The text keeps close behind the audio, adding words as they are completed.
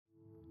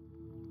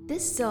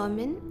This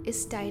sermon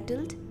is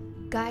titled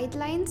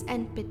Guidelines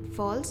and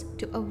Pitfalls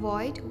to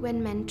Avoid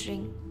When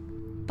Mentoring,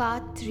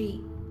 Part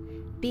 3.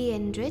 Be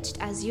enriched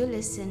as you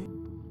listen.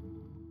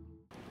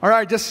 All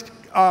right,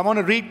 I want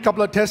to read a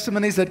couple of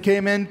testimonies that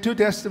came in. 2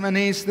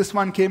 testimonies. This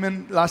one came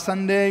in last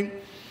Sunday.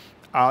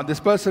 This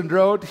person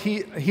wrote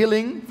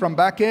healing from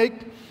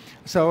backache.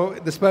 So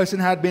this person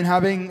had been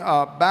having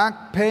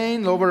back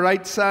pain, lower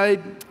right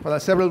side, for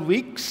several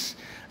weeks.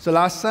 So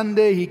last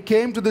Sunday, he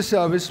came to the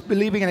service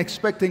believing and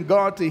expecting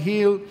God to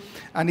heal.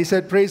 And he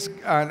said,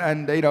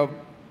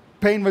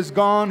 pain was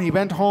gone. He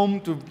went home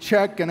to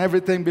check and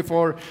everything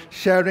before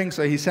sharing.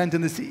 So he sent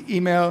in this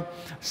email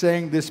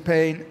saying this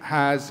pain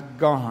has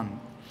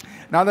gone.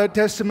 Another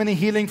testimony,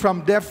 healing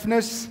from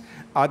deafness.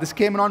 This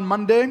came in on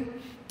Monday.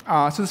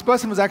 So this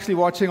person was actually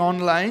watching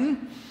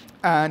online.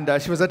 And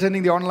she was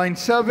attending the online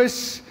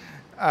service.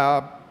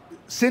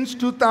 Since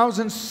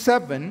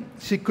 2007,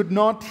 she could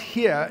not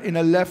hear in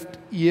her left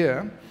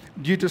ear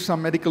due to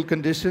some medical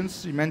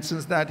conditions. She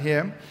mentions that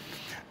here.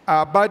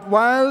 But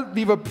while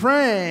we were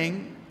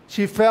praying,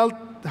 she felt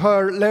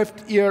her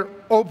left ear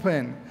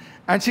open.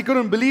 And she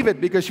couldn't believe it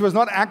because she was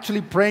not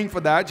actually praying for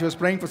that. She was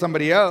praying for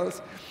somebody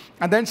else.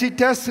 And then she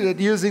tested it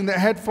using the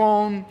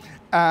headphone,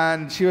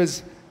 and she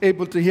was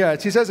able to hear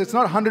it. She says it's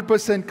not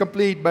 100%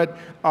 complete, but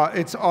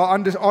it's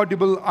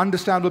audible,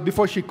 understandable.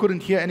 Before she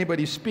couldn't hear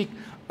anybody speak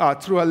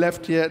through her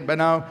left ear, but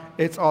now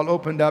it's all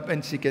opened up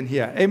and she can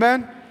hear.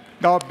 Amen?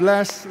 God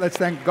bless. Let's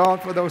thank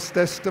God for those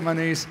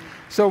testimonies.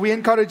 So we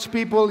encourage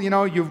people,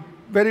 you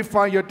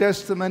verify your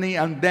testimony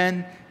and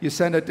then you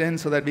send it in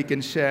so that we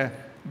can share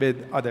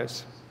with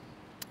others.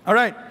 All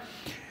right.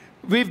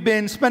 We've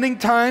been spending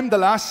time the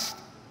last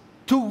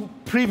 2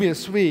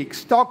 previous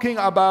weeks talking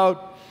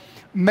about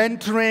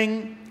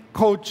mentoring,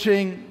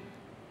 coaching,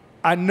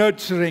 and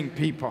nurturing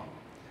people.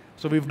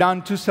 So we've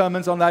done 2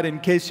 sermons on that. In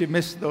case you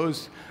missed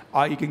those,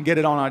 you can get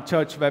it on our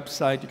church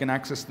website. You can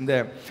access them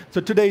there.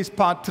 So today is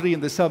part 3 in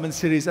the sermon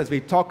series as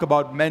we talk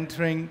about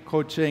mentoring,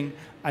 coaching,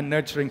 and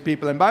nurturing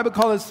people. And Bible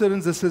College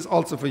students, this is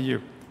also for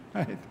you.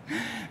 Right?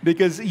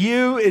 Because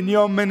you in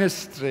your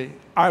ministry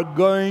are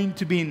going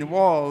to be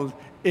involved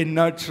in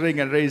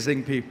nurturing and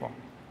raising people.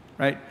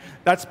 Right?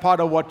 That's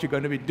part of what you're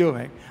going to be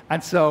doing.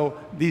 And so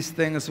these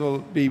things will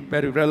be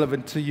very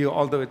relevant to you,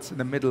 although it's in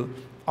the middle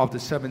of the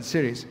sermon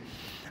series.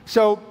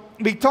 So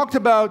we talked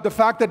about the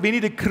fact that we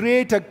need to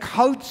create a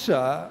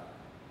culture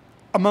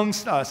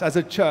amongst us as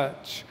a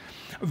church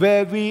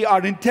where we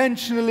are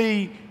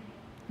intentionally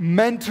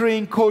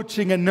mentoring,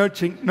 coaching, and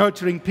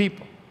nurturing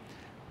people.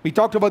 We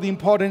talked about the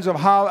importance of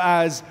how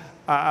as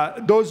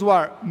those who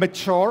are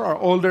mature or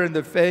older in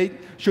the faith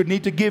should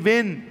need to give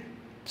in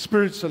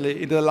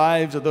spiritually into the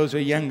lives of those who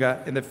are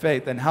younger in the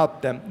faith and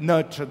help them,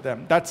 nurture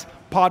them. That's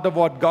part of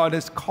what God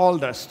has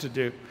called us to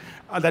do,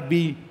 that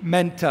we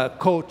mentor,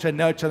 coach, and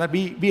nurture, that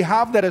we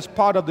have that as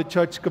part of the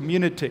church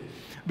community.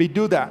 We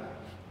do that.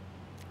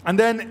 And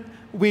then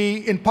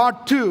in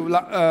part 2,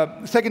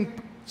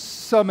 second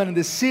sermon in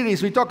this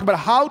series, we talked about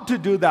how to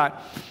do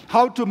that,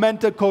 how to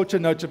mentor, coach,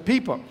 and nurture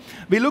people.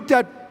 We looked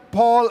at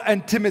Paul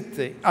and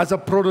Timothy as a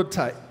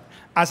prototype,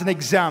 as an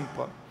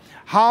example.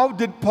 How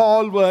did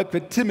Paul work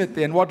with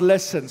Timothy and what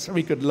lessons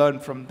we could learn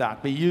from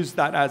that? We used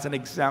that as an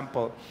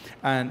example,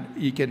 and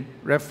you can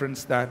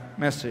reference that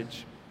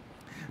message.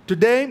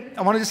 Today,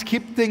 I want to just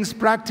keep things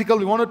practical.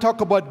 We want to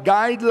talk about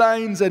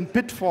guidelines and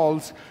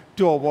pitfalls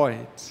to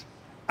avoid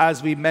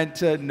as we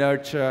mentor,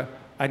 nurture,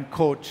 and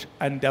coach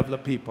and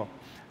develop people.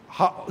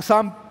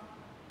 Some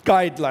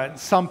guidelines,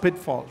 some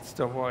pitfalls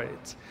to avoid.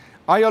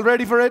 Are you all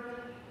ready for it?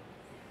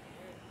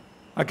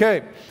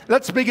 Okay,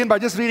 let's begin by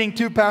just reading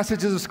 2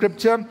 passages of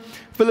Scripture.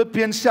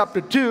 Philippians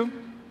chapter 2,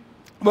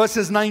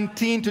 verses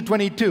 19 to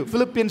 22.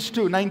 Philippians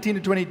 2, 19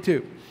 to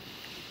 22.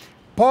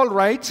 Paul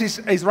writes,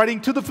 he's writing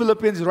to the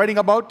Philippians, he's writing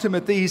about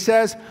Timothy. He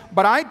says,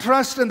 "But I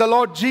trust in the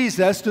Lord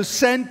Jesus to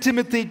send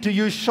Timothy to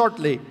you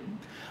shortly,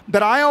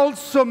 that I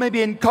also may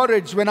be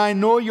encouraged when I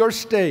know your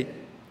state.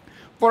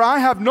 For I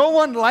have no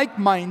one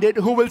like-minded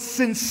who will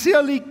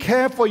sincerely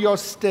care for your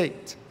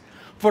state.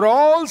 For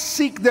all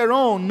seek their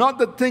own, not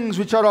the things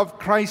which are of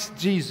Christ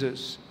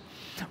Jesus.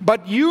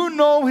 But you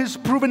know his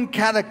proven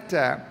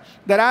character,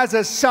 that as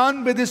a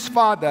son with his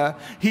father,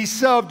 he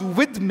served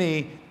with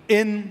me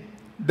in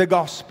the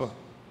gospel."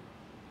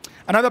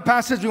 Another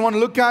passage we want to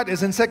look at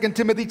is in 2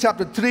 Timothy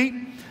chapter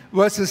 3,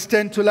 verses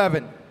 10 to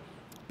 11.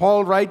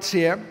 Paul writes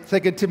here,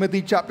 2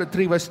 Timothy chapter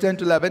 3, verse 10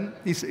 to 11.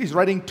 He's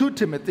writing to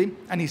Timothy,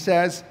 and he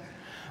says,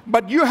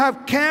 "But you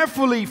have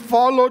carefully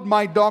followed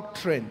my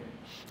doctrine,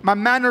 my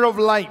manner of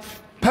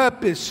life,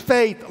 purpose,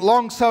 faith,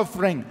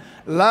 long-suffering,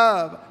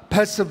 love,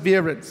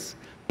 perseverance,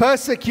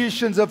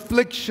 persecutions,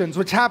 afflictions,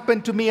 which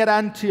happened to me at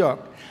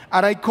Antioch,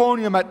 at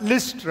Iconium, at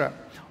Lystra,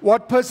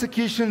 what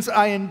persecutions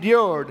I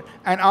endured,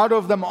 and out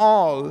of them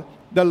all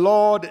the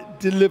Lord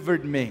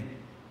delivered me."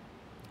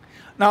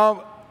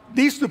 Now,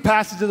 these 2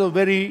 passages are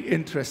very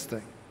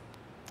interesting.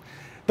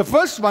 The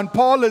first one,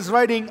 Paul is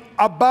writing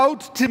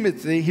about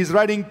Timothy. He's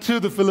writing to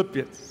the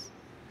Philippians.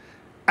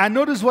 And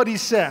notice what he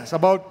says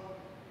about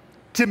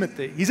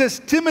Timothy. He says,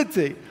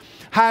 "Timothy,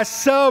 has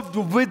served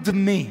with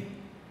me.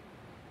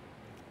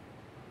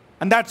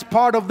 And that's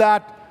part of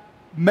that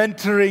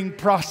mentoring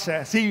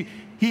process.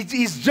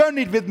 He's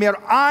journeyed with me. Or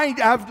I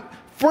have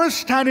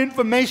first-hand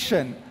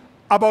information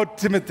about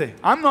Timothy.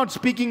 I'm not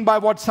speaking by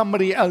what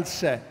somebody else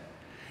said.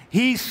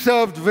 He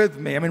served with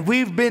me. I mean,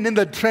 we've been in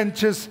the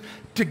trenches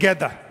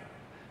together.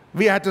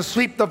 We had to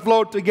sweep the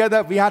floor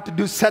together. We had to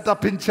do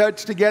setup in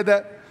church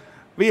together.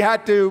 We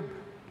had to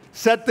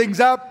set things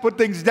up, put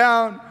things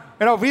down.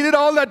 We did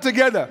all that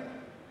together.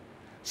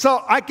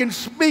 So I can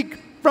speak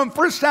from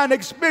first-hand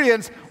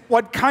experience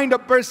what kind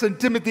of person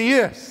Timothy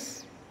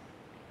is.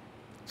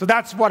 So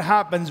that's what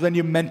happens when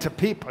you mentor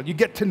people. You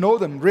get to know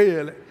them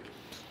really.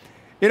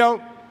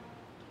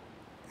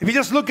 If you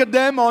just look at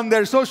them on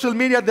their social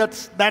media,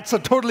 that's a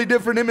totally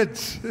different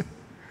image.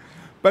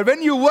 But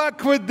when you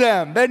work with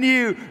them, when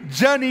you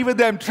journey with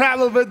them,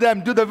 travel with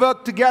them, do the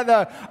work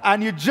together,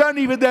 and you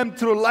journey with them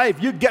through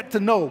life, you get to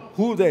know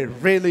who they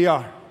really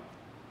are.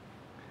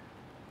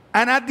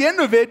 And at the end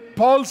of it,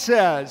 Paul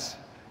says,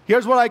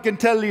 here's what I can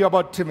tell you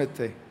about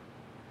Timothy.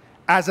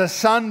 As a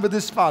son with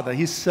his father,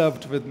 he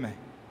served with me.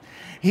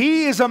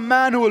 He is a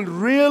man who will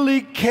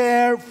really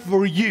care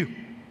for you.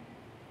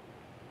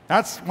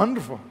 That's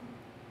wonderful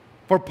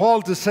for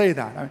Paul to say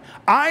that.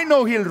 I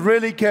know he'll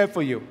really care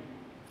for you.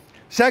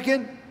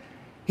 Second,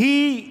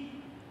 he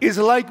is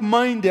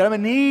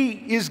like-minded.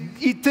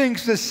 He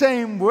thinks the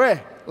same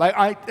way like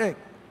I think.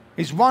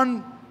 He's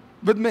one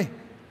with me.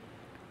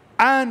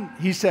 And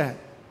he said,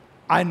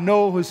 I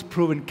know his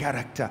proven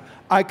character.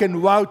 I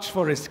can vouch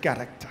for his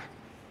character.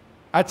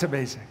 That's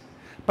amazing.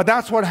 But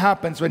that's what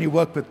happens when you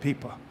work with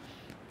people.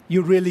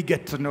 You really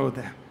get to know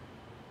them.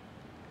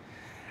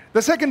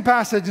 The second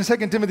passage in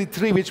 2 Timothy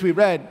 3, which we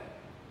read,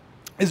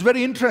 is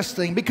very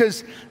interesting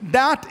because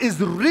that is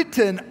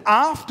written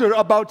after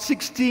about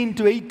 16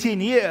 to 18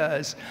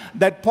 years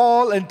that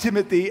Paul and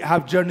Timothy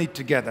have journeyed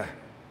together.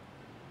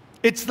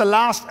 It's the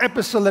last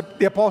epistle that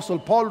the Apostle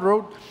Paul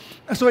wrote.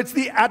 So it's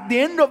at the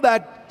end of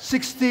that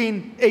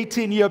 16,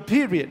 18-year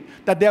period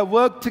that they have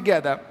worked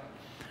together.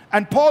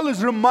 And Paul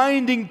is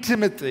reminding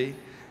Timothy,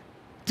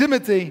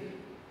 Timothy,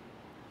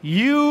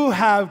 you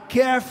have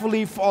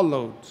carefully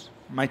followed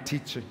my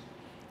teaching.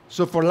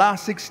 So for the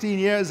last 16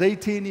 years,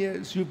 18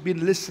 years, you've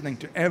been listening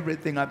to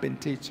everything I've been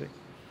teaching.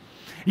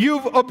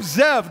 You've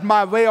observed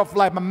my way of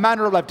life, my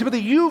manner of life. Timothy,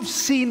 you've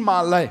seen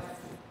my life.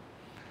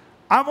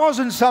 I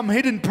wasn't some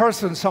hidden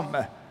person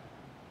somewhere,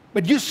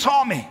 but you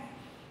saw me.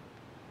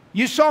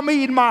 You saw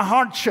me in my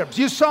hardships.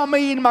 You saw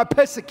me in my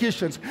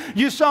persecutions.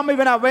 You saw me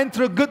when I went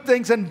through good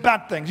things and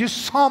bad things. You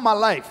saw my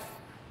life.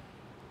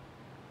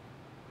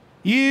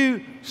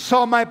 You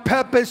saw my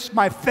purpose,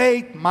 my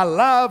faith, my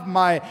love,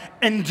 my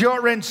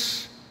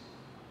endurance.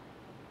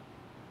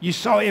 You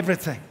saw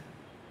everything.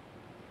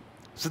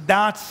 So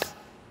that's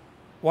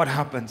what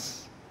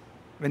happens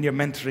when you're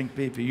mentoring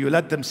people. You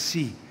let them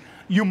see.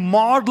 You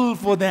model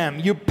for them.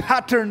 You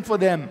pattern for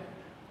them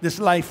this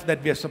life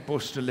that we are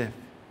supposed to live.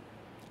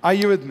 Are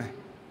you with me?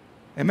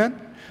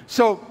 Amen?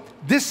 So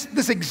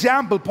this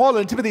example, Paul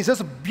and Timothy, is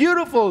just a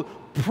beautiful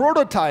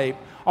prototype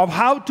of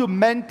how to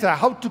mentor,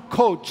 how to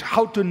coach,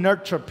 how to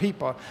nurture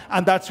people.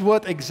 And that's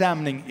worth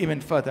examining even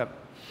further.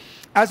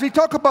 As we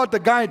talk about the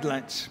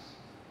guidelines,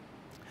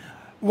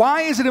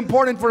 why is it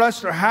important for us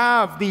to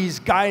have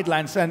these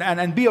guidelines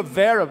and be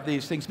aware of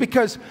these things?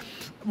 Because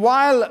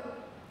while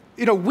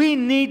we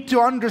need to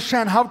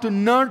understand how to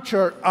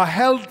nurture a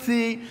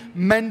healthy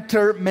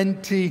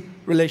mentor-mentee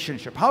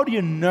relationship. How do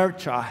you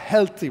nurture a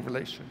healthy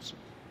relationship?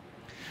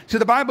 So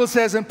the Bible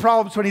says in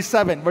Proverbs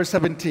 27, verse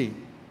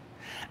 17,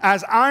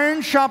 as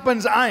iron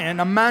sharpens iron,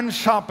 a man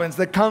sharpens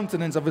the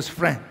countenance of his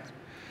friend.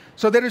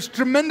 So there is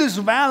tremendous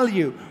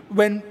value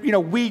when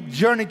we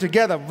journey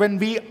together, when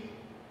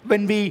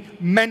we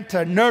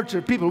mentor,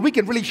 nurture people. We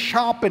can really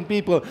sharpen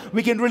people.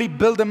 We can really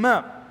build them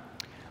up.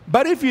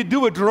 But if you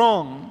do it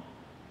wrong,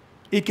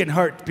 it can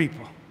hurt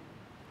people.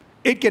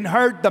 It can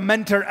hurt the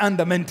mentor and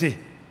the mentee.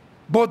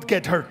 Both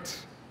get hurt.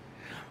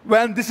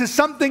 Well, this is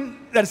something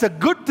that's a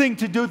good thing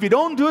to do. If you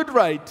don't do it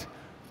right,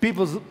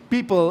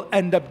 people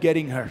end up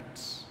getting hurt.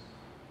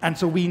 And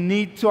so we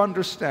need to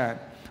understand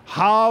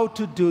how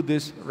to do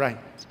this right.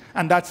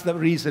 And that's the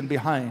reason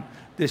behind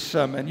this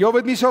sermon. You're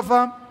with me so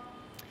far?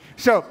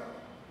 So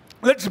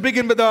let's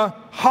begin with the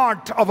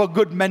heart of a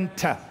good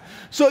mentor.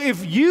 So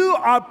if you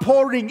are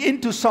pouring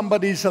into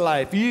somebody's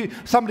life,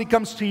 somebody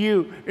comes to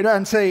you,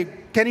 and say,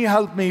 can you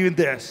help me with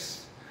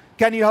this?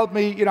 Can you help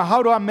me,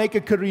 how do I make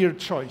a career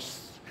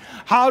choice?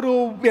 How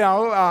do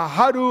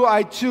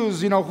I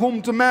choose,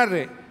 whom to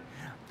marry?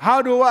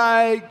 How do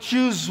I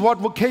choose what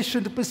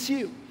vocation to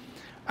pursue?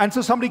 And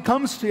so somebody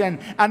comes to you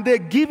and they're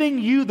giving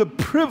you the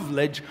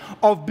privilege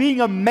of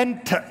being a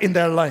mentor in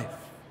their life.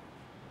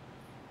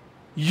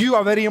 You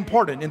are very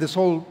important in this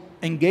whole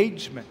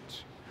engagement.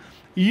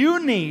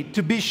 You need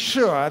to be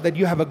sure that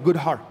you have a good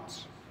heart.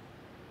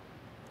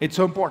 It's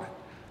so important.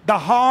 The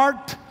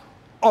heart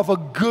of a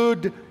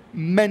good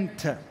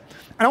mentor.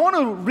 And I want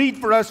to read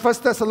for us 1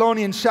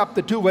 Thessalonians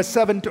chapter 2, verse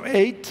 7 to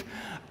 8.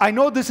 I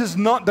know this is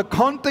not, the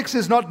context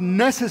is not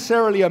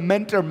necessarily a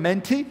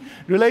mentor-mentee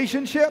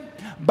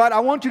relationship, but I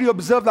want you to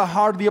observe the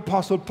heart of the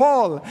Apostle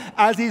Paul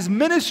as he's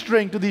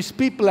ministering to these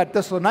people at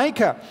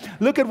Thessalonica.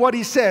 Look at what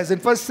he says in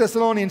 1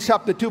 Thessalonians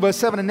chapter 2, verse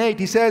 7 and 8.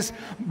 He says,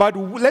 but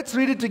let's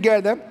read it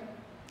together.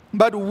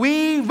 But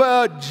we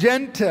were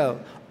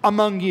gentle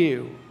among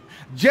you,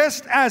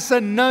 just as a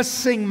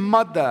nursing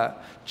mother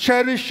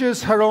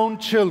cherishes her own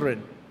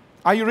children.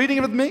 Are you reading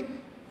it with me?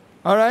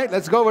 All right,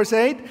 let's go, verse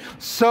 8.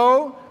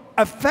 So,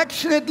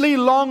 affectionately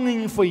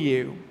longing for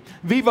you,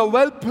 we were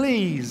well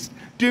pleased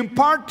to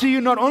impart to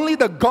you not only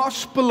the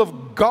gospel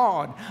of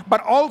God,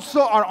 but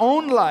also our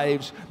own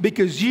lives,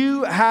 because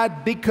you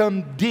had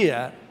become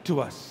dear to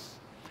us.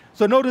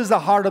 So notice the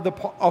heart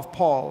of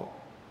Paul.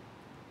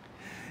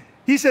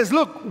 He says,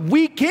 look,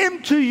 we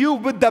came to you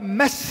with the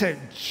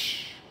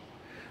message,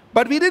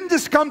 but we didn't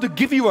just come to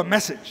give you a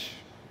message.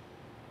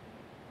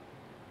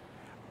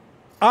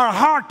 Our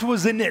heart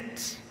was in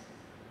it.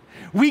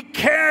 We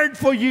cared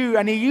for you.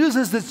 And he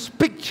uses this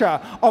picture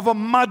of a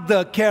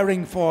mother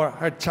caring for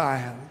her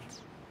child.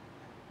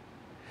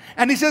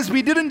 And he says,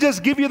 we didn't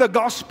just give you the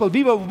gospel.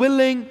 We were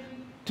willing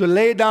to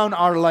lay down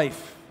our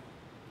life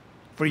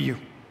for you.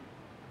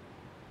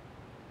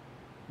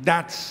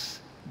 That's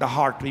the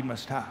heart we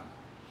must have.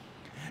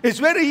 It's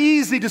very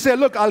easy to say,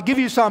 look, I'll give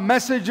you some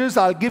messages,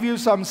 I'll give you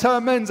some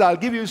sermons, I'll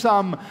give you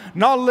some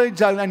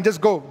knowledge, and just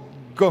go.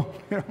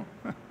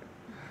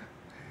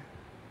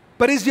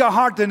 But is your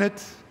heart in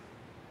it?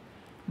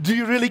 Do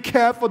you really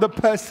care for the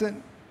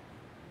person?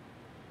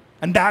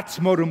 And that's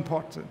more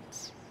important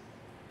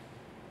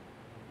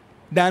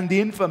than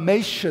the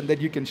information that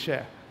you can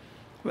share.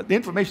 Well, the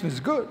information is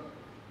good,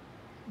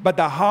 but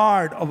the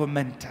heart of a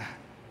mentor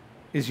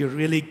is you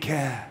really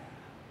care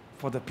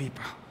for the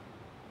people.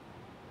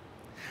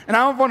 And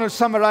I want to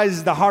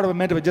summarize the heart of a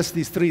mentor with just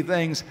these three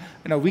things.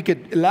 We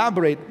could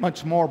elaborate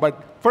much more,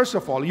 but first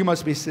of all, you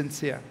must be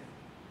sincere.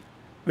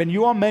 When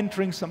you are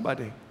mentoring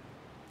somebody,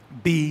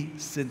 be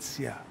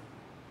sincere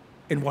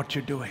in what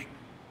you're doing.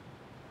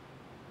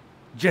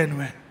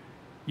 Genuine.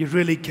 You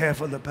really care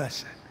for the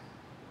person.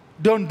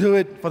 Don't do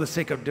it for the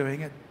sake of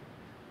doing it.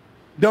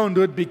 Don't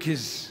do it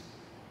because,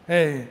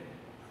 hey,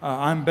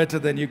 I'm better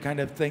than you kind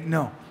of thing.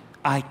 No,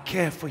 I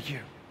care for you.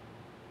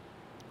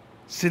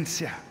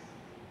 Sincere.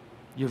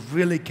 You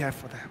really care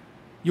for them.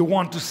 You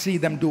want to see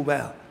them do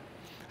well.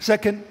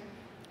 Second,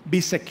 be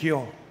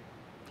secure.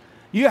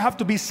 You have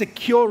to be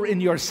secure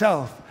in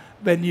yourself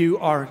when you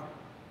are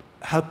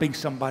helping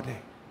somebody.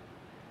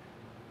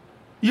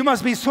 You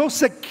must be so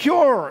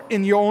secure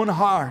in your own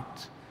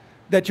heart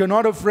that you're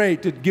not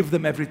afraid to give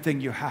them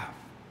everything you have.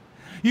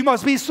 You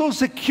must be so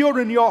secure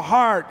in your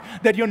heart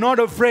that you're not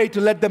afraid to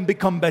let them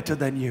become better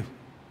than you.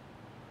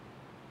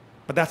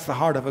 But that's the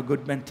heart of a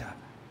good mentor.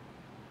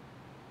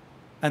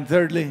 And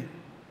thirdly,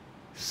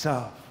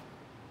 serve.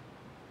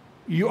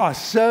 You are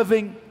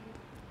serving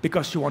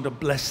because you want to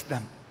bless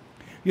them.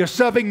 You're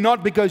serving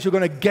not because you're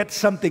going to get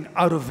something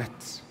out of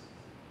it,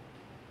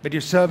 but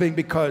you're serving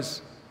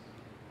because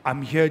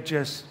I'm here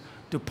just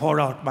to pour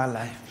out my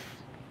life.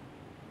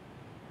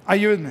 Are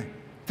you with me?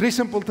 Three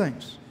simple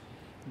things.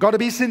 Got to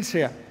be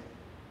sincere.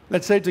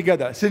 Let's say it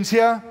together.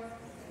 Sincere,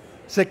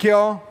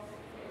 secure,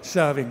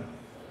 serving.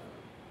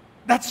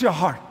 That's your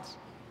heart.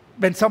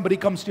 When somebody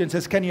comes to you and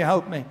says, can you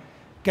help me?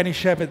 Can you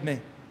share with me?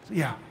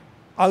 Yeah,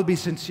 I'll be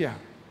sincere.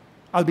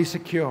 I'll be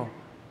secure.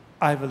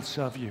 I will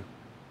serve you.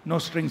 No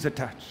strings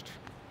attached.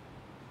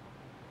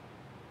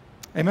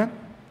 Amen?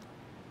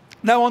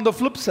 Now on the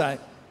flip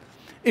side,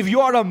 if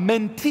you are a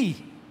mentee,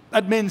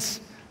 that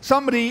means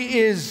somebody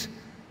is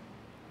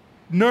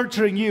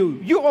nurturing you.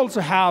 You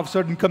also have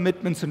certain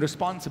commitments and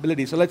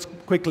responsibilities. So let's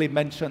quickly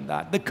mention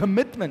that. The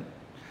commitment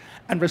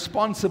and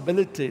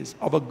responsibilities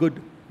of a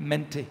good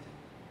mentee.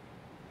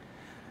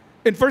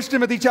 In 1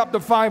 Timothy chapter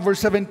 5, verse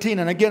 17,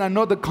 and again, I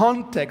know the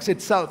context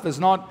itself is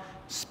not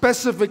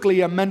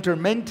specifically a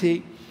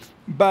mentor-mentee,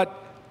 but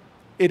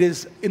it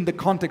is in the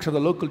context of the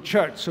local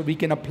church, so we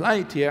can apply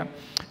it here.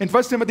 In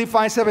 1 Timothy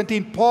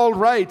 5:17, Paul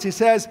writes, he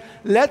says,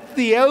 let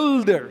the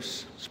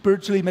elders,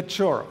 spiritually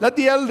mature, let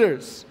the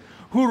elders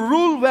who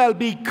rule well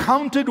be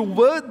counted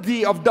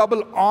worthy of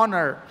double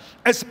honor,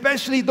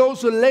 especially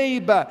those who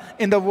labor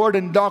in the word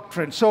and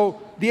doctrine. So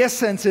the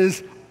essence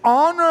is,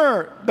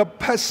 honor the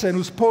person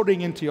who's pouring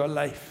into your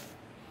life.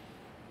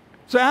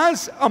 So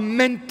as a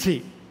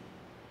mentee,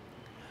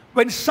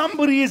 when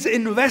somebody is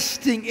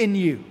investing in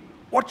you,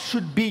 what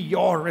should be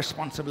your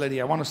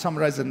responsibility? I want to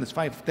summarize it in these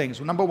 5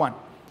 things. Number 1,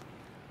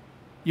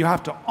 you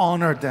have to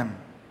honor them.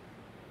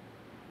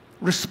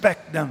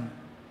 Respect them.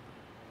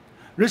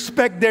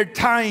 Respect their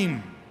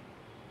time.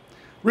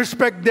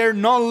 Respect their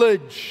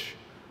knowledge.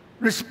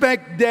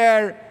 Respect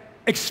their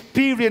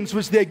experience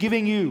which they're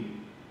giving you.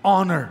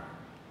 Honor.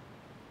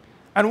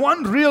 And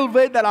one real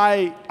way that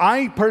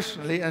I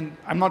personally, and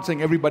I'm not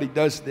saying everybody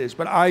does this,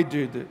 but I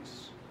do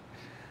this,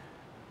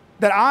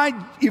 that I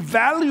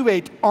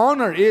evaluate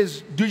honor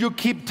is, do you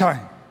keep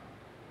time?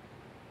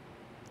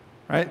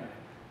 Right?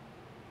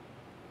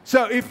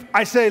 So if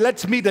I say,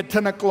 let's meet at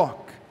 10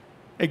 o'clock,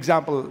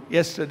 example,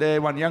 yesterday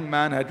one young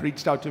man had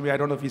reached out to me. I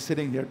don't know if he's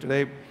sitting here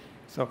today,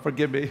 so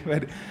forgive me.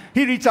 But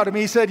he reached out to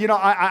me. He said,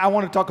 I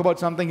want to talk about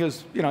something.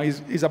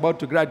 He's about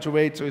to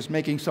graduate, so he's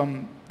making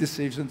some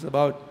decisions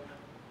about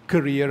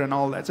career and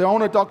all that. So I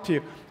want to talk to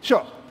you.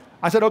 Sure.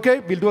 I said, okay,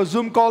 we'll do a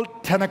Zoom call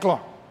 10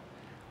 o'clock.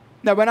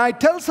 Now, when I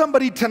tell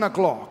somebody 10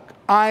 o'clock,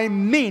 I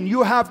mean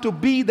you have to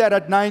be there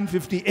at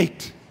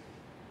 9:58.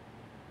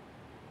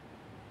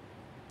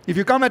 If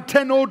you come at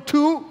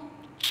 10:02,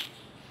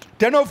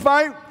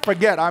 10:05,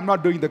 forget, I'm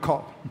not doing the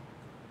call.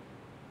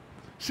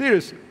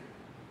 Seriously.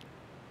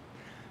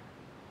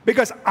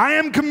 Because I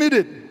am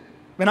committed.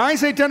 When I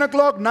say 10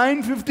 o'clock,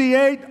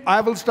 9:58,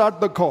 I will start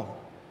the call.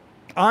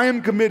 I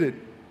am committed.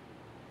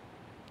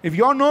 If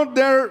you're not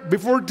there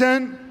before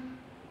 10,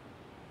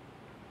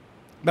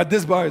 but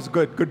this boy is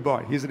good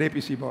boy. He's an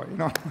APC boy,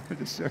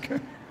 Just, okay.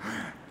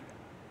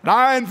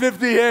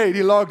 9:58,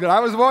 he logged in. I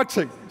was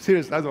watching.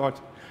 Seriously, I was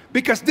watching.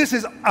 Because this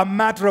is a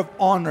matter of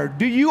honor.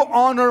 Do you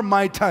honor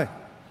my time?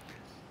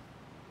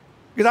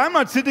 Because I'm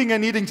not sitting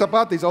and eating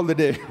chapatis all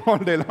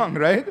day long,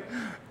 right?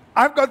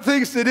 I've got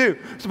things to do.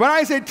 So when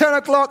I say 10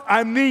 o'clock,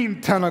 I mean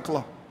 10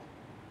 o'clock.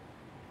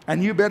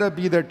 And you better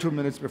be there 2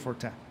 minutes before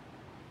 10.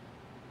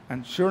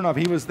 And sure enough,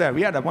 he was there.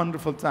 We had a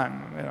wonderful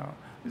time.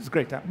 It was a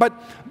great time. But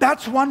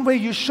that's one way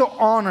you show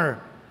honor.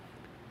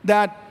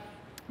 That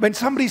when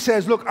somebody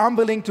says, look, I'm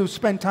willing to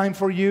spend time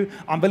for you.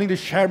 I'm willing to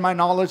share my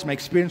knowledge, my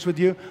experience with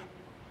you.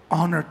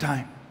 Honor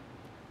time.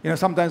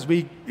 Sometimes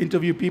we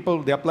interview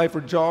people, they apply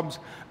for jobs.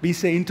 We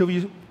say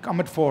interview, come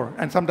at 4.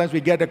 And sometimes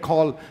we get a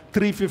call,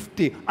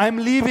 3:50. I'm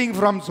leaving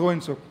from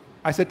so-and-so.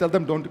 I said, tell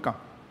them don't come.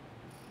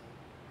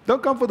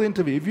 Don't come for the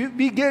interview. If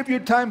we gave you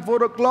time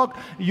 4 o'clock,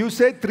 you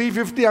said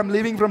 3:50, I'm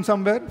leaving from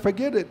somewhere,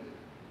 forget it.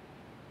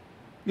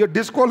 You're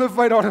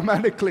disqualified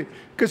automatically.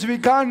 Because if we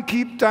can't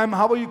keep time,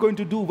 how are you going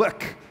to do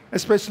work?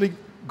 Especially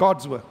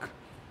God's work.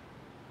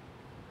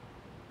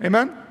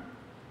 Amen?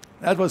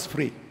 That was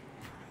free.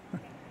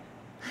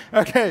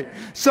 Okay,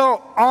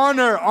 so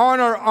honor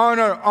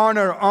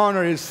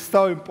is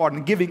so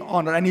important. Giving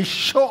honor. And you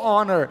show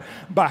honor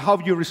by how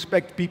you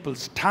respect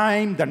people's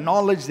time, the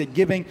knowledge they're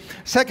giving.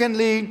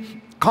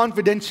 Secondly,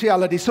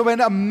 confidentiality. So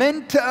when a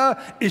mentor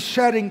is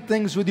sharing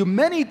things with you,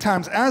 many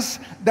times as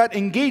that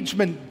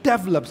engagement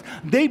develops,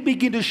 they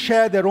begin to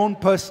share their own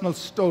personal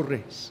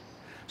stories.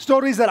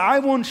 Stories that I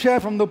won't share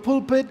from the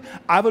pulpit,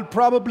 I will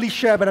probably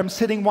share when I'm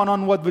sitting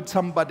one-on-one with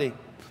somebody.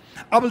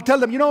 I will tell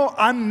them,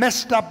 I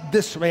messed up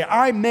this way.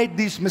 I made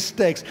these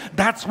mistakes.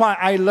 That's why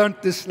I learned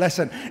this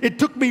lesson. It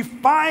took me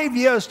 5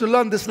 years to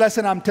learn this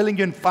lesson. I'm telling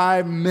you in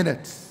 5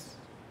 minutes.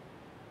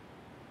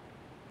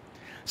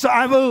 So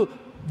I will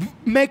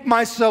make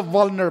myself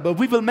vulnerable.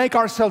 We will make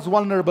ourselves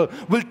vulnerable.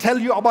 We'll tell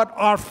you about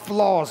our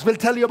flaws. We'll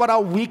tell you about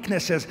our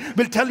weaknesses.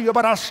 We'll tell you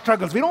about our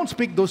struggles. We don't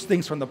speak those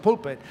things from the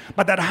pulpit.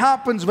 But that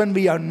happens when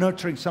we are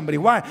nurturing somebody.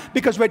 Why?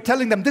 Because we're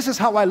telling them, this is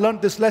how I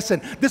learned this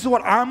lesson. This is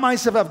what I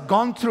myself have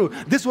gone through.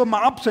 This were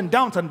my ups and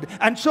downs.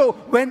 And so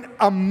when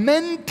a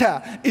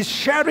mentor is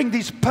sharing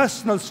these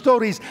personal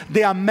stories,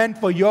 they are meant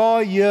for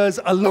your ears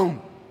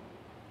alone.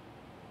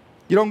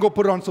 You don't go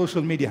put it on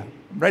social media.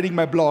 I'm writing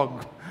my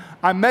blog.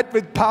 I met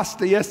with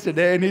Pastor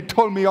yesterday, and he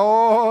told me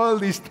all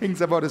these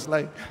things about his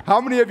life. How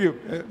many of you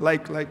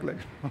like?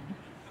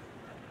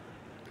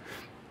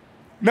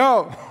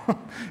 No,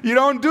 you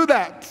don't do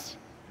that.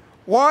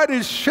 What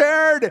is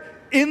shared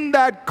in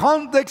that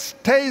context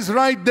stays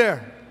right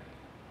there.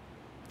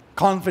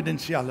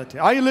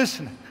 Confidentiality. Are you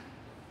listening?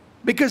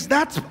 Because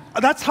that's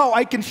how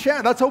I can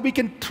share. That's how we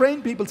can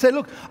train people. Say,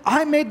 look,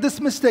 I made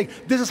this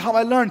mistake. This is how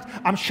I learned.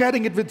 I'm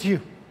sharing it with you.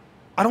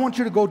 I don't want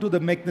you to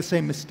make the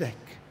same mistake.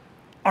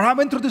 Or I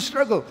went through this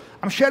struggle.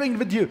 I'm sharing it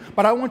with you,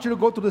 but I want you to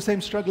go through the same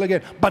struggle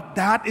again. But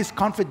that is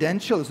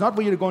confidential. It's not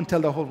for you to go and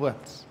tell the whole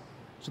world.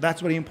 So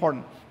that's very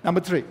important.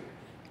 Number 3,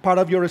 part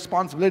of your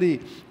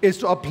responsibility is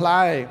to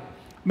apply.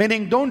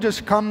 Meaning, don't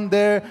just come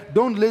there.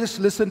 Don't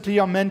listen to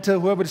your mentor,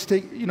 whoever is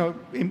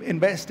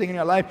investing in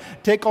your life.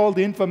 Take all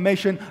the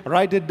information,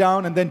 write it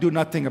down, and then do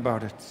nothing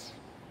about it.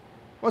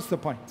 What's the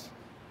point?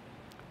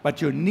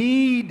 But you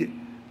need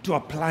to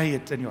apply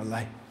it in your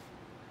life.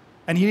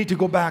 And you need to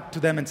go back to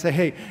them and say,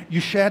 hey,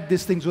 you shared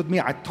these things with me.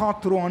 I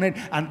thought through on it.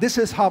 And this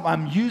is how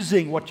I'm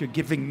using what you're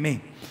giving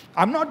me.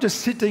 I'm not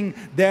just sitting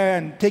there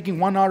and taking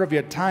 1 hour of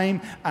your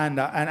time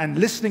and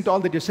listening to all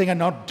that you're saying and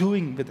not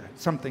doing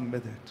something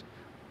with it.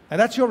 And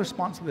that's your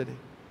responsibility,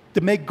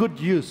 to make good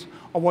use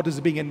of what is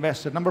being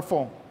invested. Number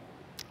 4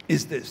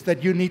 is this,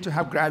 that you need to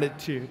have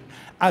gratitude.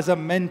 As a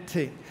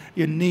mentee,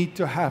 you need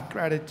to have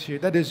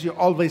gratitude. That is, you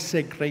always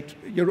say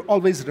you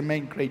always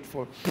remain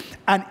grateful.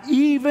 And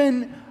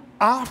even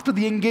after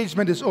the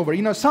engagement is over.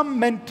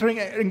 Some mentoring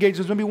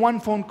engagements, maybe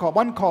one phone call,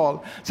 one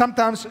call.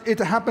 Sometimes it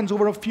happens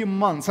over a few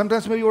months,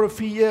 sometimes maybe over a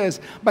few years.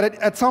 But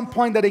at some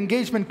point, that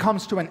engagement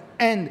comes to an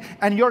end,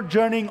 and you're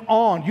journeying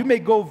on. You may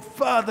go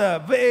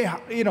further,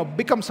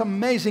 become some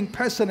amazing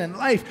person in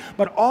life.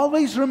 But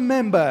always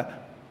remember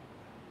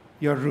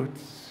your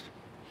roots.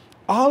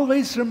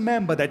 Always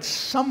remember that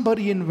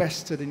somebody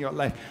invested in your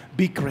life.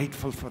 Be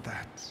grateful for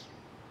that.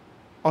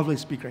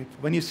 Always be grateful.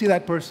 When you see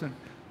that person,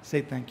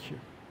 say thank you.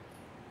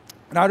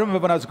 And I remember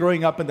when I was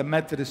growing up in the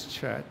Methodist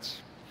church,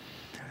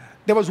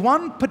 there was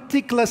one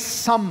particular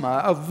summer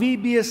of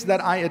VBS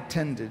that I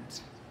attended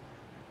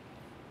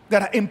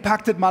that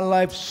impacted my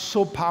life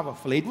so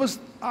powerfully. It was,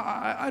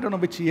 I don't know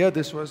which year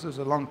this was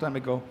a long time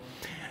ago.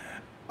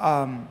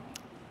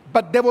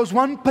 But there was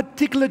one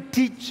particular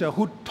teacher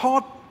who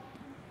taught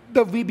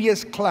the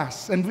VBS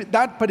class, and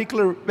that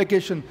particular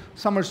vacation,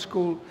 summer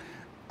school,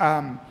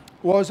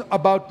 was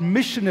about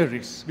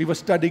missionaries. We were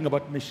studying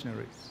about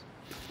missionaries.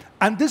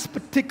 And this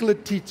particular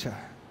teacher,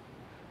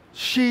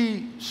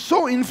 she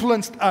so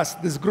influenced us,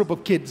 this group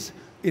of kids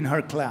in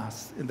her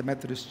class in the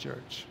Methodist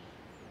church.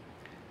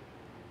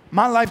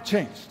 My life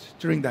changed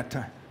during that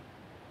time.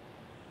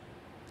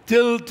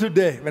 Till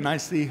today, when I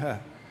see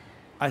her,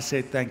 I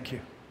say thank you.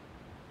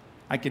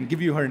 I can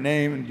give you her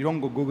name, and you don't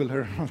go Google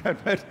her,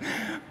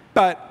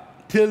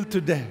 but till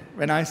today,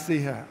 when I see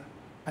her,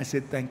 I say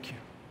thank you.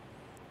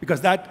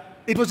 Because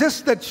it was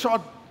just that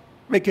short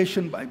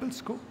vacation Bible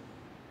school,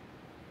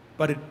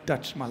 but it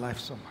touched my life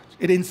so much.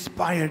 It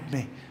inspired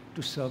me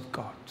to serve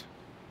God.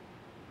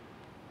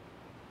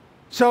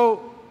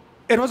 So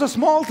it was a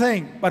small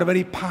thing, but a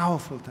very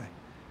powerful thing.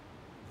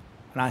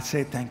 And I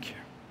say thank you.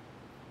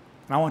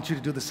 And I want you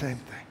to do the same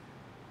thing.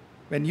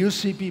 When you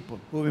see people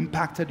who have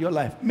impacted your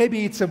life,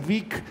 maybe it's a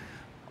week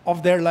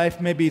of their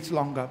life, maybe it's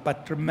longer,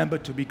 but remember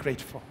to be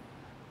grateful.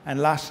 And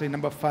lastly,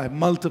 number 5,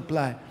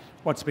 multiply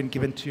what's been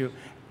given to you.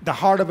 The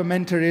heart of a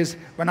mentor is,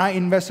 when I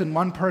invest in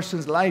one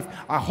person's life,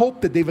 I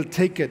hope that they will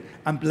take it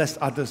and bless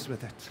others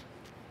with it.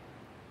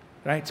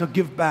 Right? So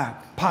give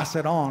back, pass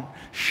it on,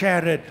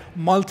 share it,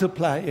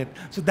 multiply it.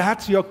 So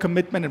that's your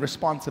commitment and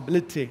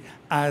responsibility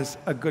as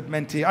a good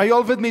mentee. Are you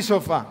all with me so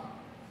far?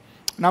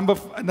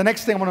 The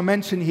next thing I want to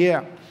mention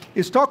here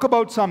is talk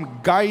about some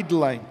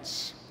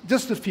guidelines,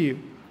 just a few.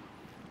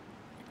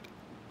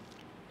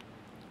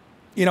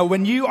 You know,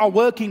 when you are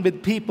working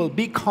with people,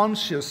 be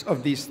conscious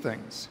of these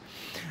things.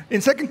 In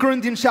 2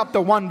 Corinthians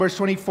chapter 1, verse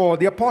 24,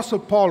 the Apostle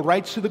Paul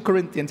writes to the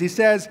Corinthians. He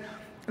says,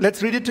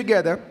 let's read it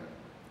together.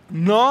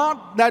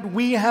 Not that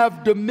we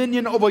have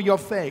dominion over your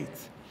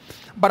faith,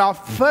 but are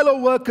fellow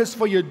workers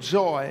for your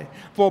joy,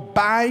 for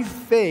by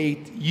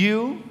faith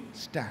you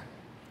stand.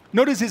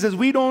 Notice he says,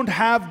 we don't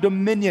have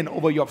dominion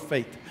over your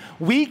faith.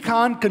 We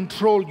can't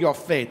control your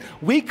faith.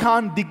 We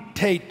can't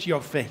dictate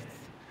your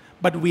faith.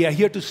 But we are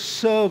here to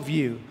serve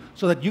you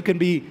so that you can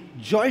be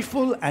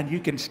joyful and you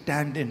can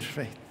stand in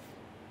faith.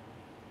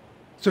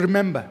 So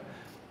remember,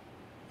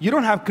 you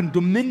don't have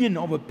dominion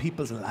over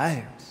people's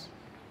lives.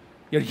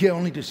 You're here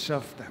only to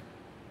serve them.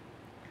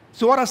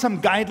 So what are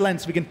some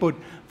guidelines we can put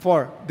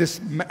for this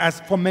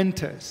as for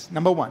mentors?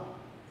 Number 1,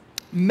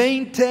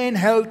 maintain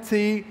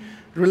healthy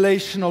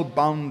relational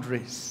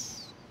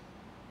boundaries.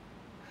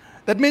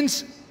 That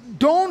means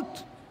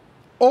don't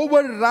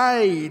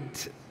override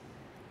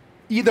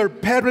either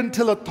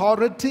parental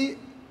authority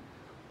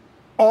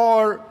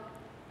or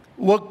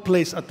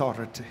workplace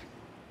authority.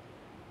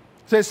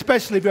 So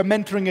especially if you're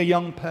mentoring a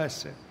young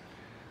person,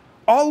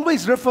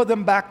 always refer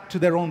them back to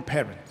their own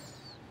parents.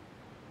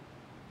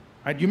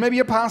 Right? You may be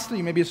a pastor,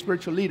 you may be a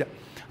spiritual leader.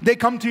 They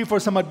come to you for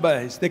some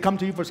advice. They come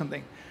to you for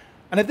something.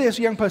 And if there's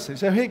a young person,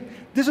 say, hey,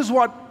 this is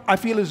what I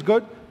feel is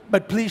good,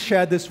 but please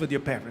share this with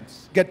your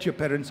parents. Get your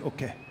parents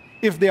okay,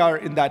 if they are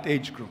in that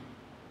age group.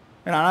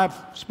 And I've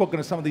spoken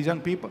to some of these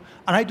young people,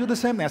 and I do the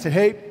same thing. I say,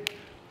 hey,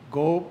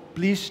 go,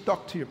 please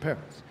talk to your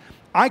parents.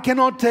 I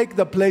cannot take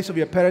the place of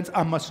your parents.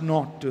 I must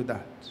not do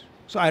that.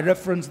 So I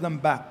reference them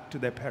back to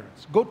their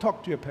parents. Go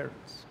talk to your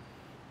parents.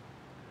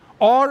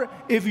 Or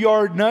if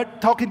you're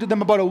not talking to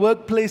them about a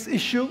workplace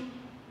issue,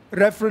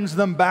 reference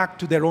them back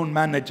to their own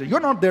manager. You're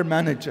not their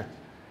manager.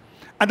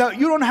 And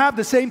you don't have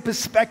the same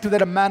perspective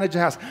that a manager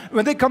has.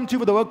 When they come to you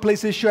with a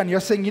workplace issue and you're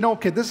saying, you know,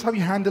 okay, this is how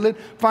you handle it,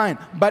 fine.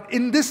 But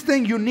in this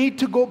thing, you need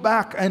to go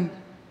back and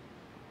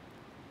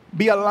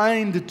be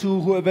aligned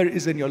to whoever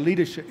is in your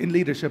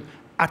leadership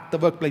at the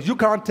workplace. You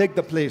can't take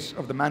the place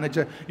of the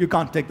manager. You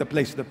can't take the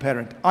place of the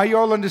parent. Are you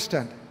all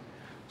understanding?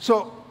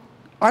 So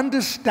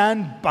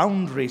understand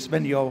boundaries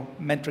when you're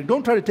mentoring.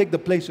 Don't try to take the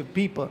place of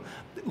people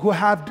who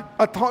have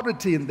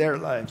authority in their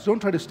lives. Don't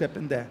try to step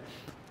in there.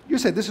 You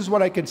say, this is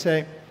what I can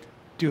say.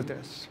 Do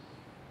this.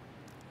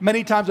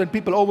 Many times when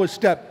people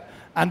overstep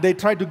and they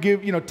try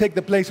to take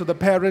the place of the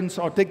parents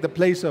or take the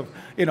place of,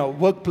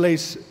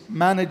 workplace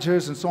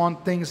managers and so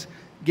on, things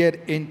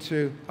get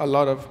into a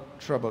lot of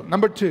trouble.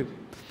 Number 2,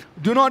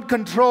 do not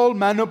control,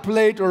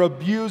 manipulate, or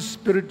abuse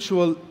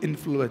spiritual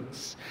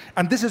influence.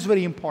 And this is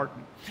very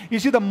important. You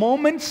see, the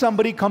moment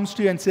somebody comes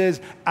to you and says,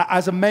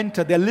 as a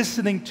mentor, they're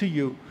listening to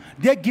you,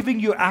 they're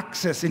giving you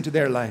access into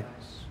their lives.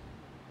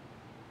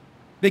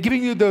 They're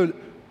giving you the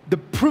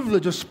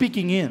privilege of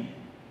speaking in.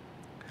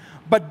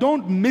 But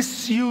don't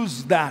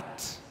misuse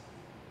that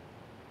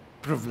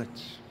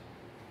privilege.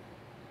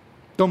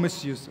 Don't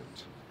misuse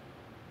it.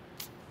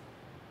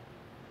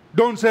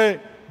 Don't say,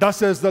 thus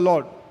says the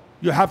Lord,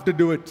 you have to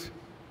do it.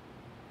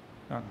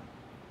 No.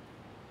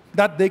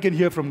 That they can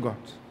hear from God.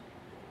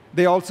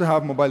 They also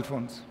have mobile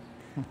phones.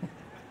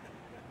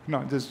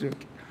 No, just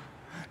joking.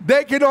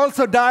 They can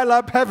also dial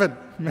up heaven.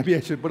 Maybe I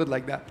should put it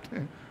like that.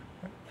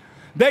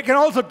 They can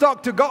also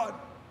talk to God.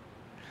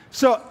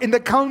 So in the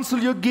counsel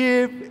you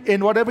give,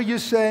 in whatever you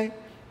say,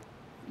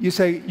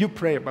 you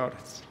pray about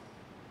it.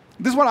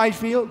 This is what I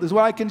feel. This is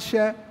what I can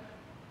share.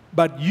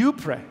 But you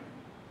pray.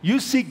 You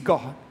seek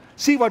God.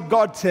 See what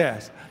God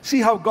says. See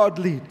how God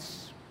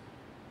leads.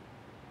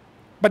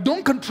 But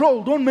don't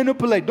control. Don't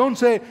manipulate. Don't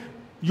say,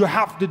 you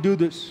have to do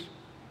this.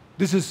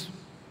 This is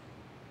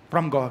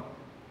from God.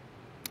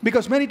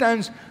 Because many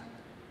times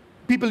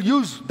people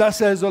use, thus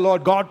says the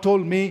Lord, God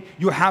told me,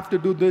 you have to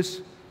do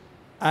this.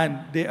 And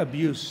they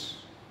abuse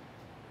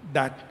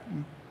that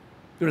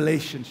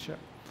relationship.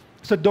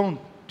 So don't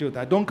do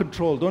that. Don't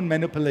control. Don't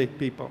manipulate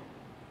people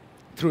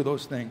through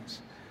those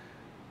things.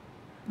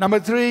 Number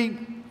 3,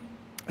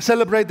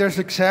 celebrate their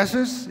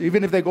successes.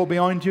 Even if they go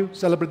beyond you,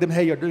 celebrate them.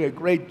 Hey, you're doing a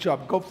great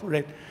job. Go for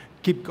it.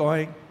 Keep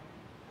going.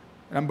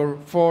 Number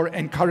 4,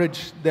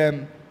 encourage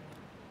them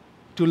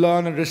to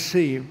learn and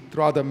receive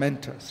through other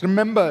mentors.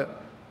 Remember,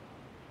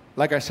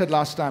 like I said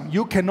last time,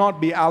 you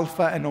cannot be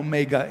Alpha and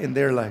Omega in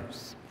their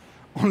lives.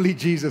 Only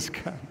Jesus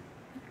can.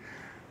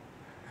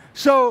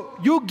 So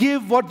you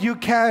give what you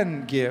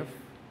can give.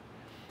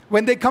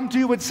 When they come to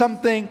you with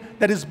something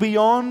that is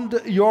beyond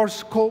your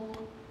scope,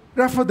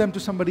 refer them to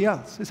somebody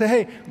else. You say,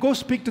 hey, go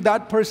speak to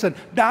that person.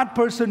 That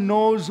person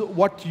knows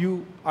what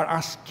you are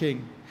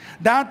asking.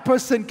 That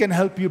person can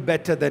help you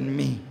better than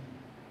me.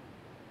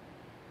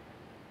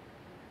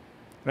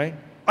 Right?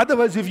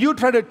 Otherwise, if you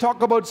try to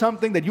talk about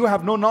something that you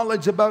have no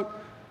knowledge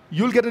about,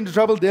 you'll get into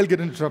trouble, they'll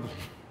get into trouble.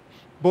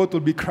 Both will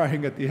be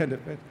crying at the end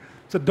of it.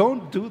 So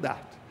don't do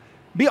that.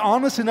 Be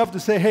honest enough to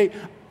say, hey,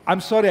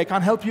 I'm sorry, I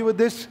can't help you with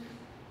this.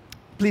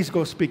 Please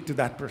go speak to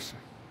that person.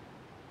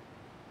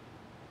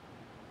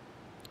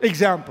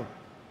 Example.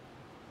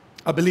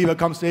 A believer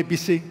comes to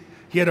APC,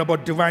 hear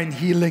about divine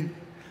healing.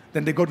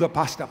 Then they go to the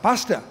pastor.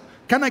 Pastor,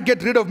 can I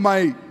get rid of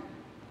my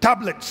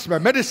tablets, my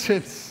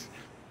medicines?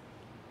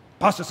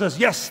 Pastor says,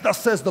 yes, thus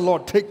says the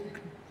Lord, take.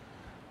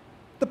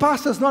 The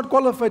pastor is not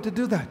qualified to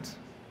do that.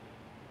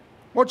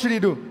 What should he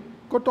do?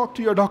 Go talk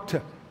to your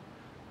doctor.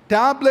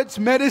 Tablets,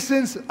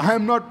 medicines, I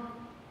am not.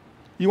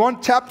 You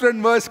want chapter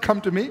and verse, come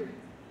to me.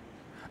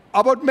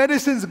 About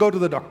medicines, go to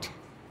the doctor.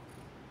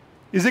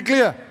 Is it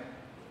clear?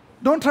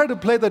 Don't try to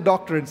play the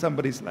doctor in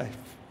somebody's life.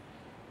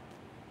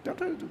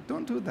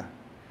 Don't do that.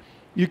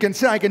 You can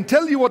say, I can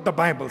tell you what the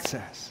Bible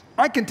says.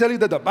 I can tell you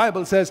that the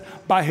Bible says,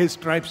 by His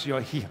stripes you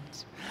are healed.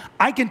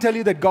 I can tell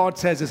you that God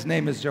says His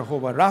name is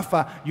Jehovah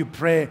Rapha. You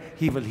pray,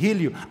 He will heal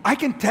you. I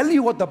can tell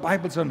you what the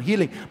Bible says on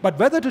healing. But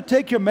whether to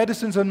take your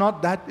medicines or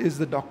not, that is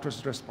the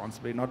doctor's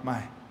responsibility, not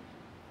mine.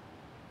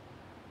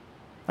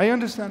 Are you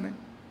understanding?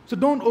 So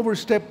don't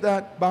overstep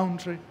that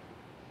boundary.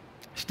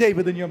 Stay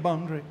within your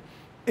boundary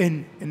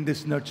in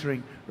this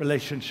nurturing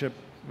relationship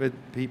with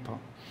people.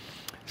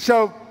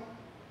 So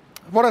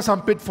what are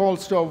some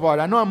pitfalls to avoid?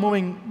 I know I'm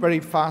moving very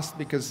fast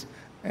because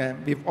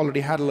we've already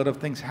had a lot of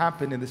things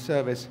happen in the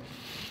service.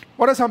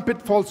 What are some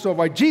pitfalls to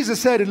avoid? Jesus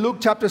said in Luke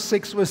chapter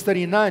 6, verse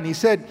 39, He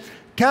said,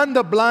 can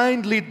the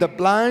blind lead the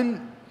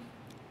blind?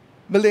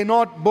 Will they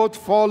not both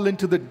fall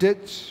into the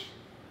ditch?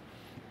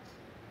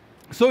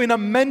 So in a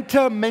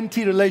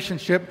mentor-mentee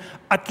relationship,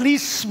 at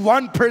least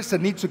one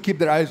person needs to keep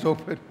their eyes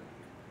open.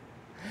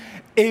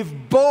 If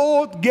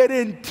both get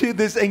into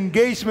this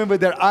engagement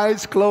with their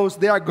eyes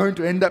closed, they are going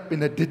to end up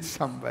in a ditch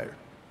somewhere.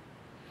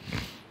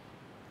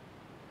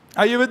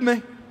 Are you with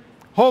me?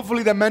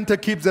 Hopefully the mentor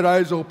keeps their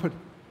eyes open.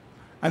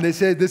 And they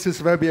say, this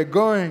is where we are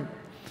going.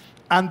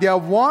 And they are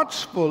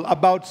watchful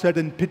about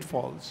certain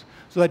pitfalls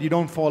so that you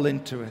don't fall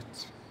into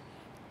it.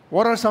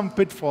 What are some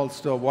pitfalls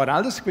to avoid?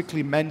 I'll just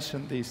quickly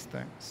mention these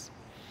things.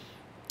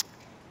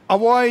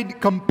 Avoid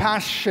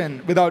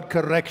compassion without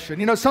correction.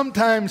 You know,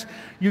 sometimes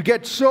you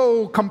get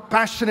so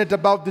compassionate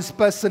about this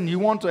person, you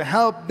want to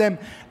help them,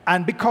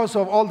 and because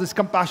of all this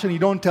compassion, you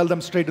don't tell them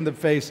straight in the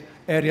face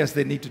areas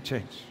they need to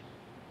change.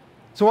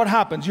 So what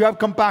happens? You have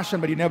compassion,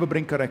 but you never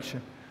bring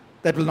correction.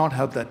 That will not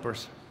help that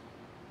person.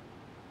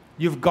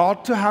 You've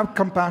got to have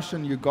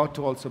compassion, you've got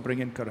to also bring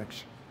in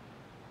correction.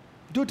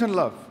 Do it in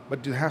love,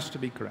 but there has to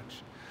be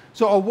correction.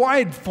 So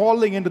avoid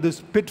falling into this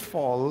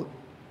pitfall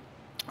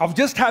of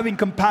just having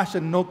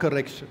compassion, no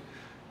correction.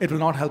 It will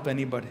not help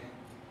anybody.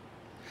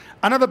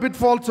 Another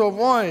pitfall to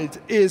avoid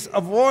is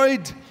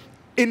avoid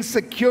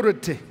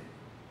insecurity.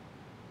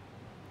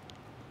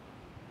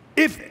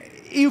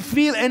 If you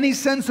feel any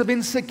sense of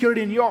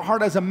insecurity in your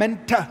heart as a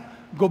mentor,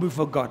 go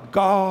before God.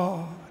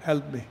 God,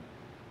 help me.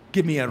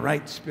 Give me a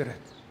right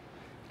spirit.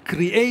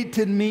 Create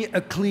in me a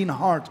clean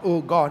heart,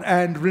 O God,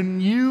 and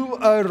renew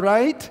a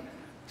right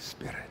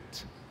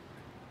spirit.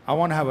 I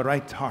want to have a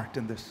right heart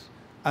in this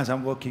as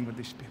I'm working with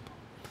these people.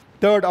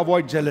 Third,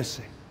 avoid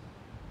jealousy.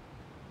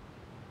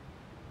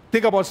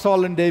 Think about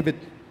Saul and David.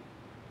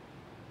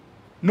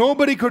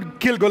 Nobody could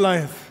kill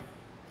Goliath.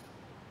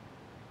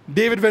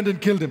 David went and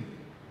killed him.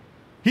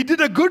 He did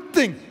a good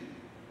thing.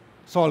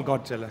 Saul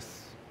got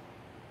jealous.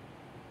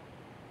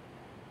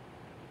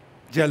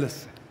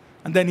 Jealous.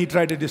 And then he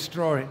tried to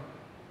destroy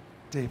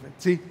David.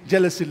 See,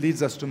 jealousy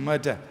leads us to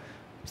murder.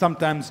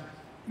 Sometimes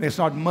it's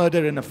not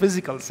murder in a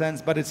physical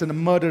sense, but it's a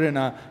murder in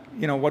a,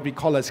 what we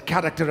call as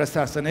character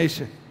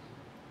assassination.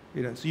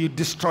 So you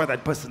destroy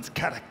that person's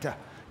character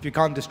if you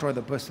can't destroy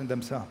the person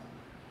themselves.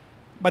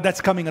 But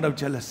that's coming out of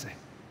jealousy.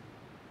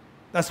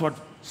 That's what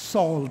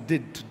Saul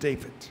did to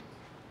David.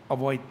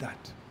 Avoid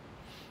that.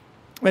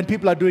 When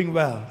people are doing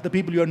well, the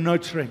people you're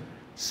nurturing,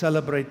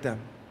 celebrate them.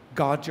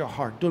 Guard your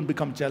heart. Don't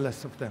become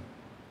jealous of them.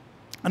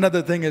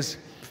 Another thing is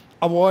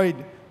avoid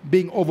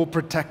being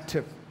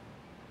overprotective.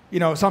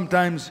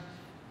 Sometimes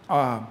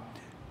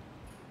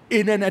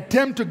in an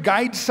attempt to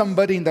guide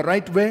somebody in the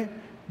right way,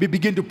 we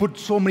begin to put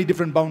so many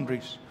different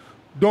boundaries.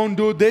 Don't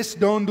do this,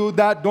 don't do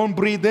that, don't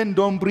breathe in,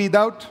 don't breathe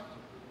out.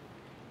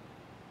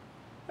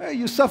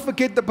 You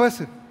suffocate the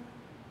person.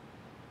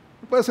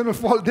 The person will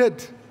fall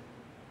dead.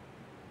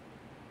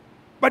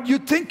 But you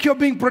think you're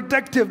being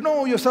protective.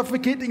 No, you're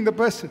suffocating the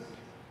person.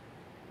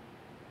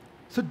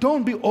 So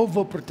don't be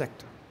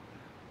overprotective.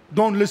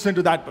 Don't listen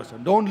to that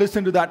person. Don't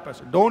listen to that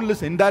person. Don't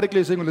listen.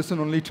 Indirectly saying, listen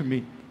only to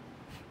me.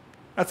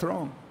 That's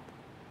wrong.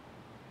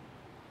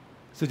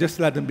 So just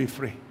let them be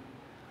free.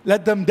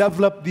 Let them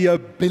develop the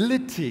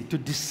ability to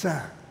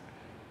discern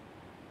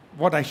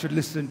what I should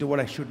listen to, what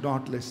I should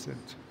not listen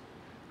to,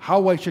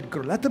 how I should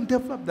grow. Let them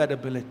develop that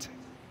ability.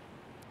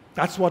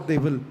 That's what they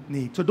will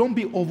need. So don't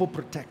be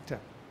overprotective.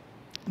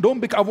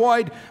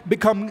 Avoid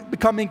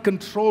becoming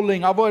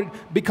controlling. Avoid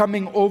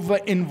becoming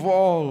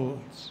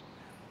over-involved.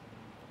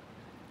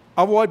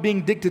 Avoid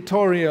being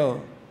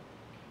dictatorial.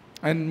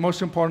 And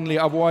most importantly,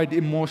 avoid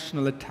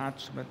emotional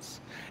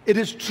attachments. It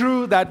is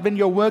true that when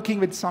you're working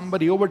with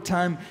somebody over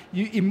time,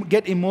 you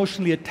get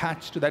emotionally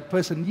attached to that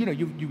person.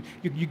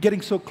 You're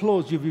getting so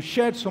close. You've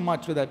shared so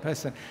much with that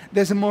person.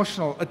 There's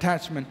emotional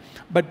attachment.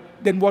 But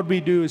then what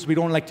we do is we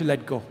don't like to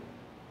let go.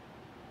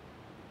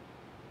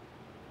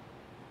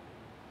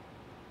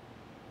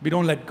 We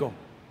don't let go.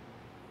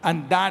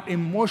 And that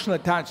emotional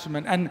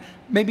attachment, and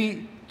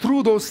maybe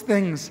through those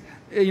things,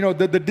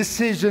 the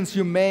decisions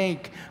you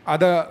make,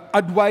 the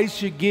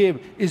advice you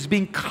give is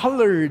being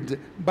colored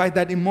by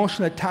that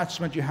emotional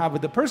attachment you have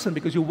with the person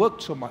because you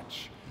worked so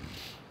much.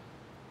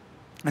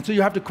 And so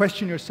you have to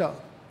question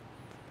yourself.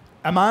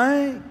 Am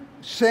I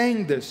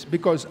saying this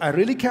because I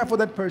really care for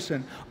that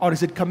person, or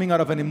is it coming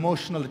out of an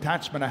emotional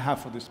attachment I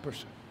have for this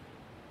person?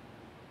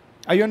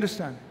 Are you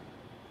understand?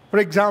 For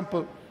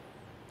example,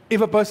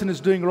 if a person is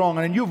doing wrong,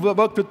 and you've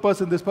worked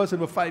with this person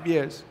for 5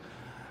 years,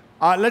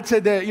 let's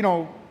say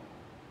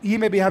he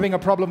may be having a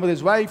problem with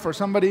his wife or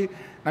somebody.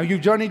 Now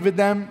you've journeyed with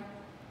them,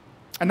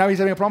 and now he's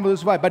having a problem with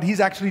his wife, but he's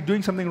actually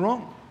doing something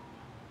wrong.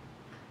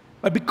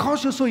 But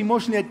because you're so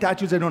emotionally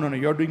attached, you say, no,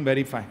 you're doing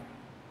very fine.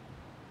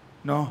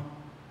 No.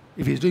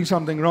 If he's doing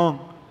something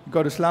wrong, you've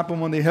got to slap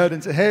him on the head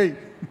and say, hey,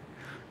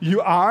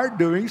 you are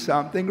doing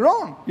something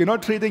wrong. You're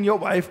not treating your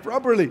wife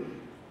properly.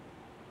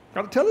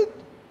 Got to tell it.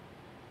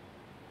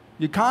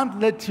 You can't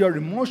let your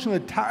emotional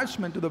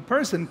attachment to the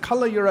person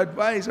color your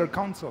advice or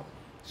counsel.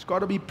 It's got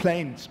to be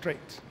plain,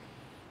 straight.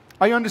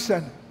 Are you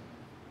understand?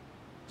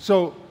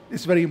 So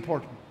it's very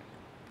important.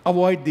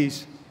 Avoid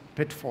these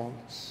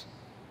pitfalls.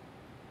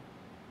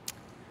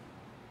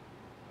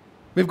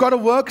 We've got to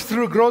work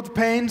through growth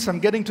pains. I'm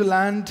getting to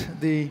land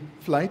the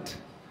flight,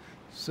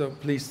 so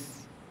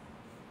please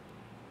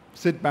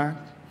sit back.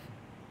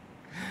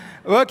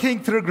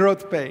 Working through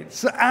growth pains.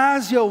 So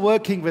as you're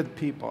working with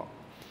people,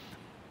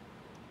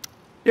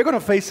 you're going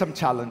to face some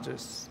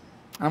challenges.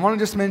 I want to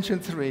just mention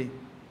 3.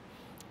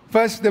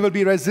 First, there will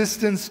be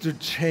resistance to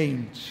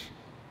change.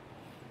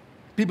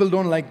 People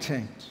don't like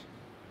change.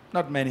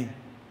 Not many.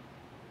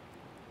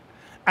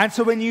 And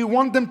so when you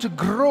want them to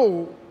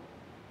grow,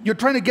 you're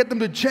trying to get them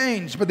to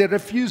change, but they're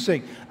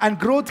refusing. And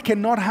growth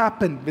cannot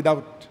happen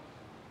without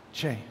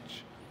change.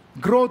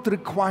 Growth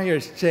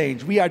requires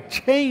change. We are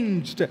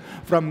changed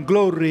from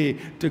glory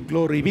to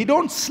glory. We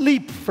don't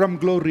sleep from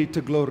glory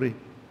to glory.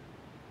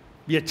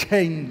 We are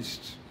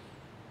changed.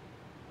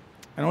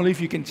 And only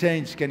if you can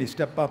change can you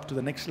step up to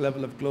the next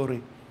level of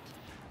glory.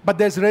 But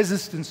there's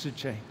resistance to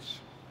change.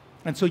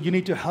 And so you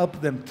need to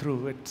help them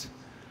through it.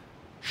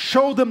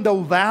 Show them the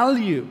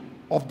value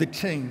of the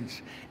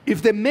change.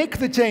 If they make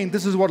the change,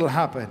 this is what will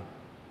happen.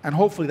 And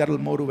hopefully that will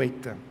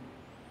motivate them.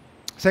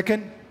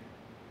 Second,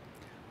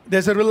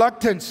 there's a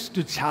reluctance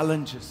to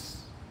challenges.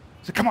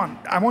 So come on,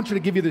 I want you to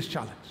give you this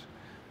challenge.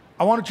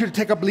 I want you to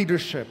take up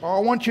leadership. Or I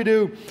want you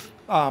to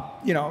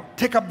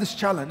take up this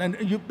challenge.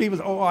 And you people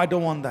say, I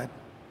don't want that.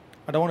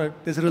 I don't want to.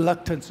 There's a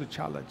reluctance to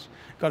challenge.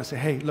 You've got to say,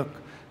 hey, look,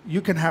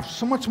 you can have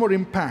so much more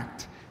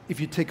impact if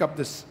you take up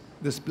this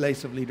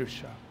place of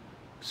leadership.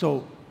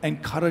 So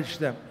encourage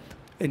them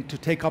to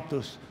take up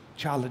those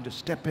challenges,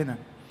 step in it.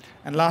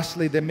 And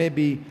lastly, there may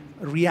be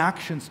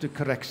reactions to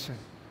correction.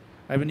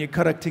 Right? When you're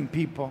correcting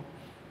people,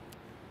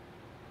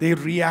 they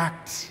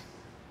react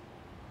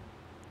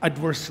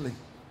adversely.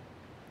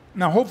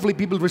 Now, hopefully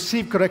people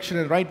receive correction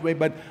in the right way,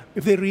 but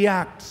if they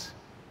react,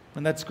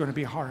 then that's going to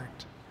be hard.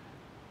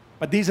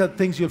 But these are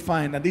things you'll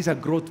find, and these are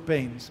growth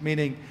pains,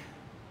 meaning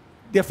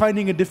they're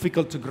finding it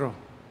difficult to grow.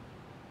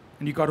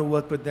 And you got to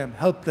work with them,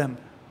 help them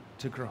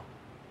to grow.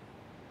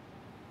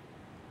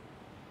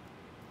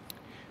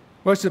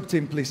 Worship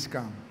team, please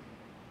come.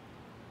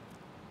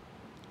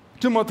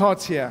 Two more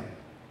thoughts here.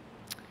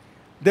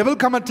 There will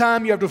come a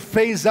time you have to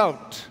phase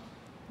out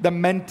the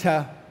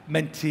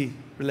mentor-mentee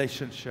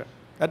relationship.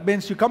 That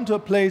means you come to a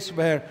place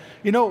where,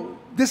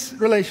 this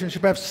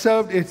relationship has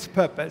served its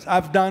purpose.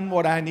 I've done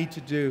what I need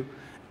to do.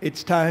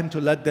 It's time to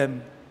let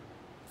them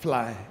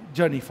fly,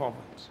 journey forward.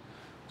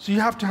 So you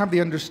have to have the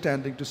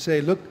understanding to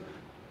say, look,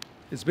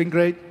 it's been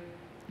great.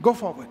 Go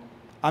forward.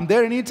 I'm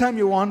there anytime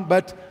you want,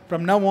 but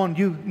from now on,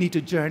 you need to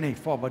journey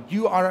forward.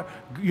 You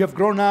have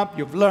grown up,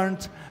 you've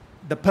learned,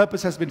 the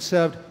purpose has been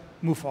served,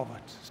 move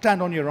forward.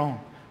 Stand on your own.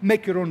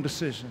 Make your own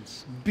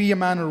decisions. Be a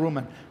man or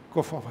woman.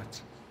 Go forward.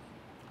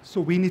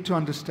 So we need to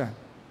understand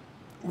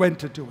when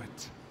to do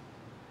it.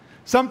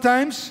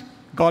 Sometimes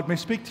God may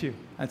speak to you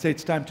and say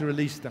it's time to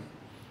release them.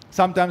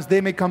 Sometimes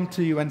they may come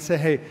to you and say,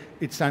 hey,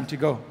 it's time to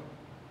go.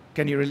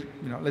 Can you,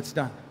 let's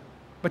done.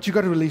 But you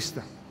got to release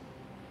them.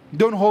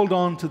 Don't hold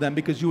on to them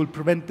because you will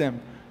prevent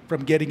them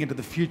from getting into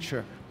the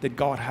future that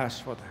God has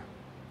for them.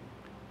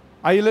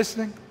 Are you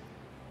listening?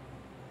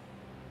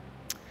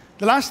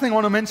 The last thing I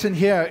want to mention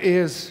here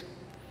is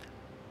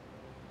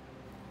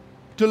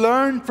to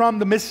learn from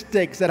the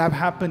mistakes that have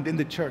happened in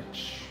the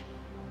church.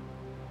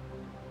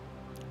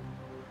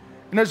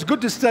 It's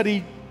good to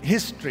study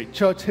history,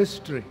 church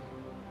history.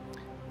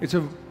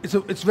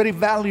 It's very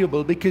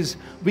valuable because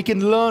we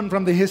can learn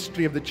from the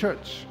history of the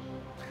church.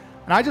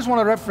 And I just want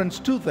to reference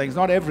two things,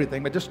 not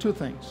everything, but just two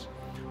things,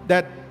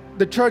 that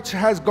the church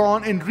has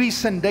gone in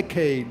recent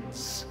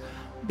decades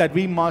that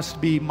we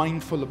must be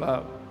mindful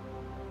about.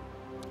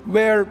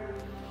 Where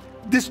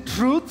this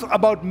truth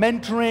about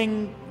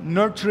mentoring,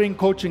 nurturing,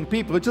 coaching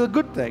people, which is a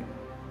good thing,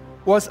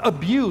 was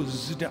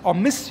abused or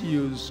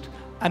misused,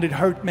 and it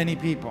hurt many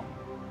people.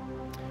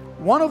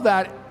 One of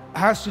that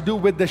has to do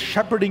with the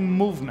shepherding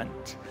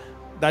movement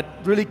that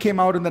really came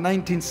out in the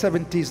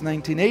 1970s,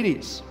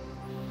 1980s.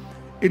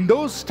 In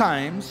those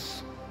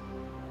times,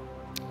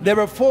 there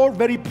were four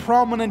very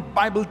prominent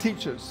Bible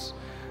teachers.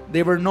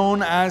 They were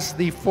known as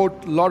the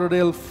Fort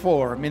Lauderdale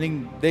Four,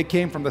 meaning they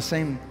came from the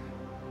same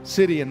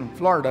city in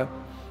Florida.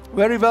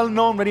 Very well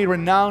known, very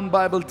renowned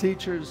Bible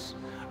teachers.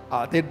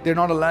 They're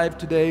not alive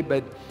today,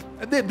 but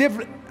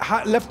they've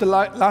left a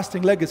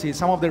lasting legacy.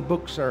 Some of their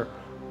books are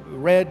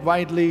read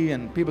widely,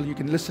 and you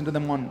can listen to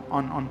them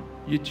on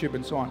YouTube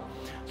and so on.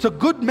 So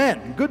good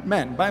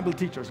men, Bible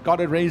teachers.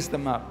 God had raised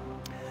them up.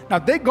 Now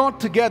they got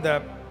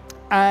together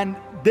and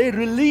they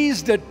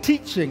released a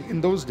teaching in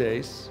those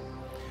days,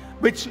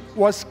 which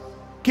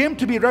came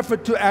to be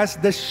referred to as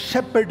the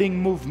shepherding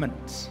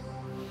movement.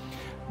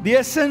 The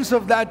essence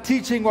of that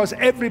teaching was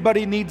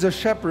everybody needs a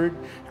shepherd,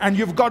 and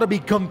you've got to be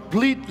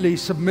completely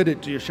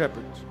submitted to your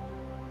shepherd.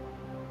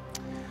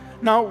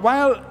 Now,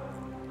 while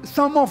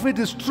some of it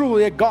is true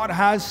that God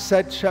has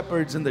set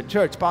shepherds in the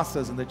church,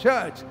 pastors in the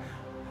church,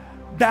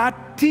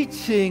 that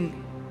teaching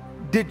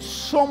did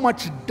so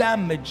much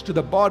damage to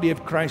the body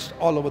of Christ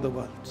all over the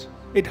world.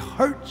 It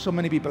hurt so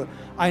many people.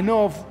 I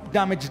know of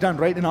damage done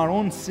right in our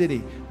own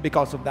city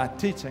because of that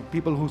teaching,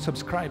 people who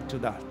subscribed to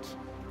that.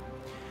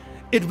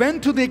 It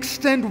went to the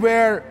extent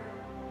where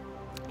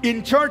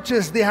in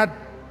churches they had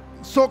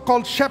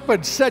so-called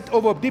shepherds set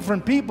over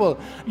different people.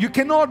 You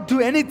cannot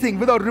do anything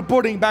without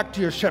reporting back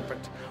to your shepherd.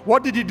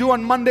 What did you do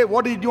on Monday?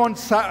 What did you do on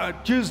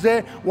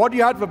Tuesday? What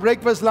you had for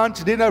breakfast,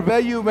 lunch, dinner, where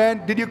you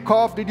went? Did you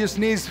cough? Did you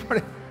sneeze?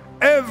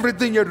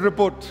 Everything you'd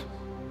report.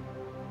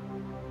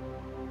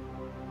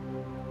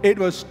 It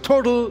was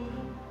total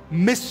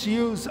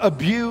misuse,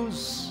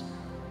 abuse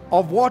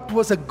of what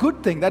was a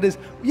good thing. That is,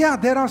 yeah,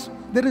 there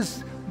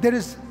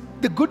is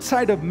the good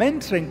side of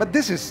mentoring, but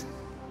this is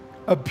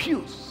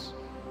abuse.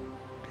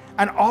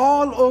 And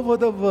all over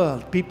the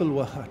world, people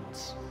were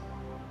hurt.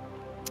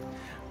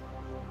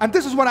 And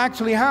this is what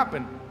actually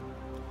happened.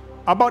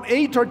 About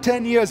 8 or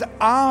 10 years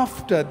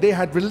after they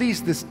had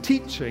released this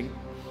teaching,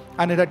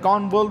 and it had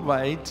gone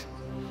worldwide,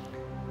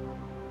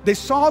 they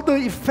saw the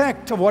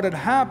effect of what had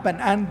happened,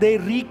 and they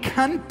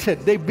recanted.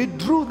 They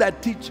withdrew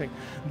that teaching.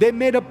 They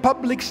made a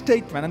public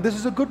statement, and this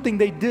is a good thing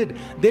they did.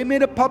 They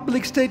made a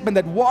public statement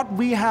that what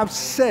we have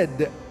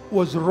said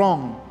was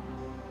wrong.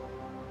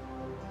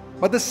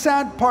 But the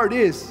sad part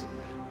is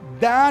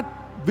that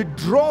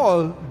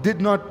withdrawal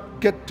did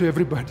not get to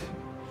everybody.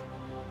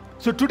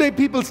 So today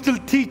people still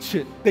teach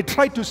it. They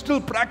try to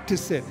still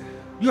practice it.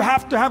 You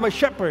have to have a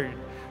shepherd.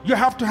 You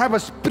have to have a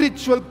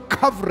spiritual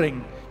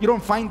covering. You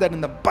don't find that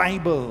in the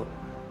Bible.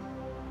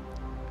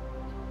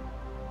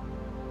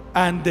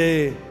 And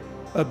they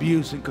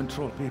abuse and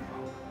control people.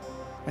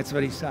 It's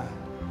very sad.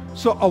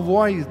 So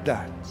avoid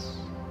that.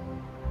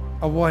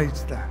 Avoid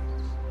that.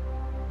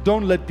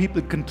 Don't let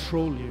people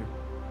control you.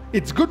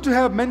 It's good to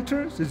have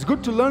mentors. It's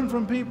good to learn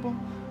from people.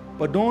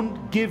 But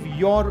don't give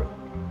your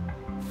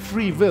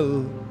free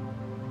will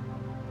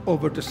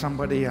over to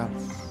somebody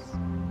else.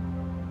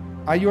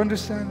 Are you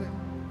understanding?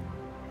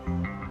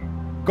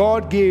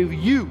 God gave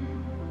you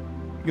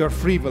your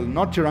free will,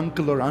 not your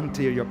uncle or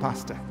auntie or your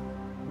pastor.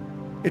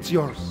 It's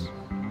yours.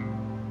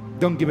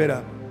 Don't give it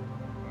up.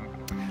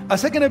 A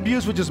second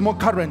abuse, which is more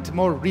current,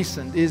 more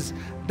recent, is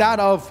that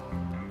of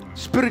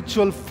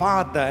spiritual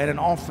father and an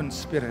orphan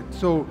spirit.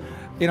 So,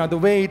 the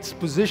way it's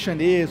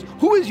positioned is,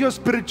 who is your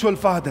spiritual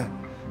father?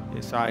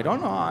 Yes, I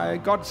don't know. I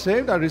got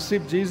saved, I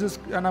received Jesus,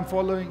 and I'm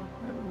following.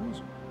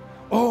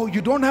 Oh,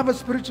 you don't have a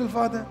spiritual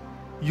father?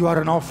 You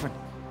are an orphan.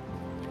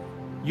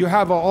 You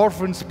have an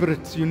orphan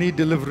spirit. You need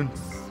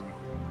deliverance.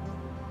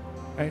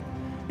 Right?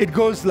 It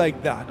goes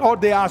like that. Or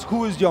they ask,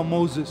 who is your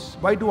Moses?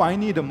 Why do I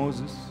need a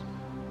Moses?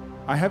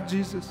 I have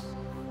Jesus.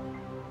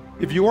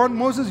 If you want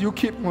Moses, you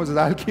keep Moses.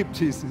 I'll keep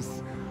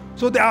Jesus.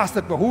 So they ask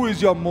that, who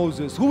is your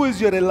Moses? Who is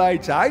your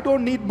Elijah? I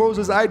don't need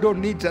Moses. I don't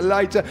need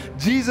Elijah.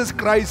 Jesus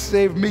Christ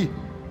saved me.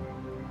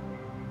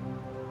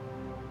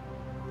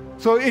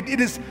 So it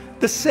is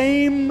the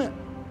same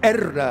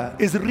error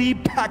is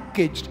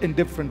repackaged in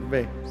different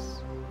ways.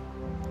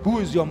 Who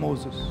is your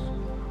Moses?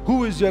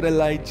 Who is your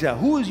Elijah?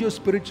 Who is your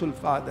spiritual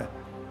father?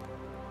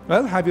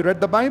 Well, have you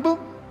read the Bible?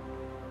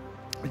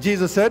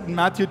 Jesus said in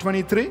Matthew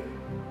 23,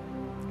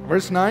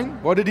 verse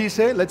 9, what did he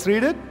say? Let's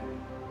read it.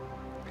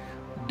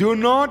 Do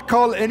not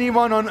call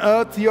anyone on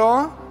earth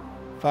your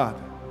father.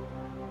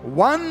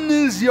 One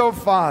is your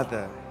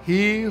father,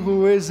 he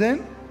who is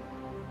in.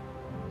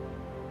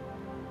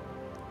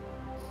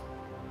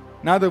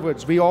 In other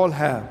words, we all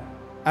have,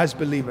 as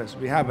believers,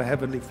 we have a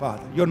heavenly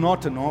Father. You're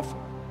not an orphan.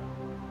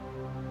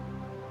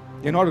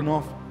 You're not an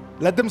orphan.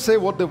 Let them say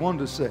what they want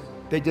to say.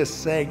 They're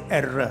just saying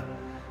error.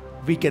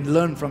 We can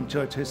learn from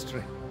church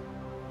history.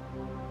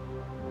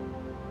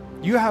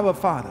 You have a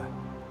Father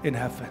in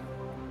heaven.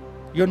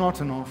 You're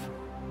not an orphan.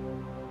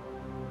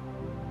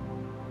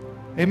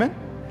 Amen?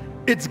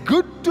 It's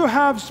good to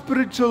have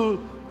spiritual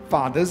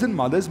fathers and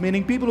mothers,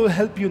 meaning people who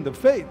help you in the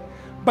faith.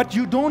 But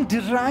you don't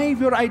derive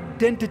your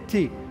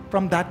identity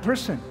from that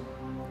person.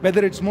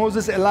 Whether it's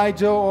Moses,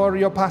 Elijah, or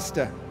your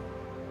pastor.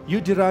 You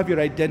derive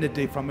your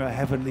identity from your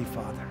heavenly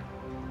Father.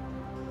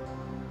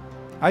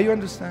 Are you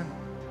understand?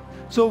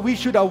 So we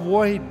should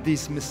avoid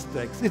these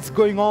mistakes. It's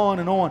going on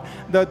and on.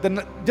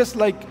 Just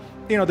like,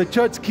 the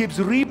church keeps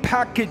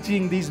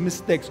repackaging these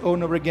mistakes over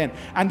and over again.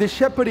 And the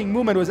shepherding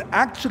movement was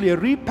actually a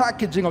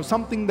repackaging of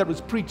something that was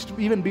preached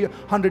even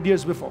 100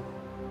 years before.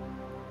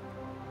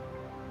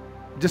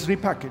 Just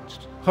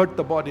repackaged. Hurt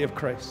the body of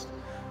Christ.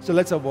 So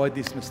let's avoid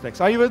these mistakes.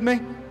 Are you with me?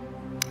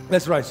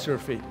 Let's rise to your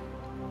feet.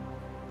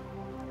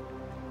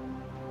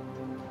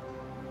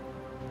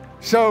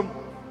 So,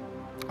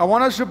 I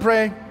want us to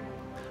pray.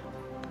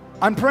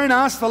 I'm praying to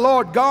ask the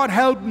Lord, God,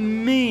 help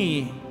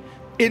me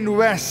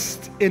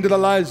invest into the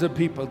lives of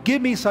people.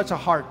 Give me such a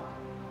heart.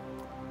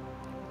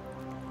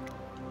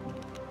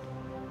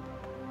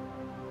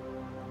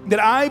 That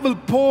I will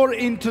pour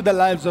into the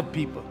lives of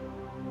people.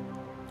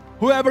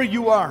 Whoever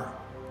you are,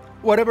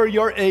 whatever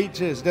your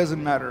age is,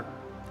 doesn't matter.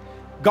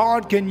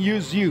 God can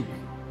use you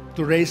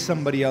to raise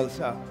somebody else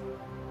up.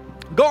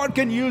 God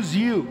can use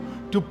you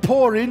to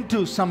pour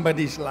into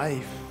somebody's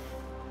life.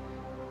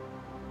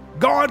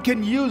 God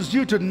can use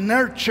you to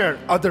nurture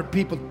other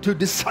people, to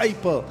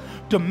disciple,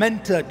 to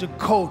mentor, to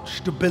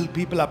coach, to build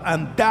people up.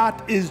 And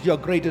that is your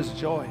greatest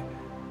joy.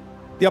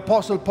 The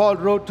Apostle Paul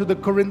wrote to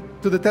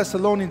the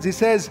Thessalonians, he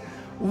says,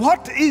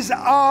 what is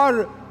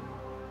our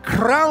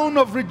crown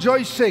of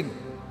rejoicing?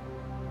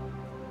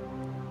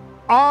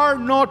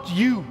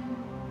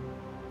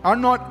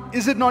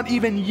 Is it not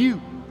even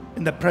you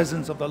in the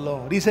presence of the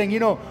Lord? He's saying,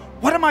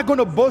 what am I going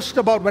to boast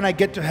about when I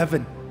get to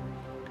heaven?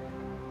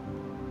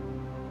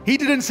 He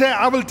didn't say,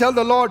 I will tell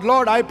the Lord,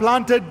 Lord, I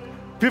planted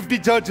 50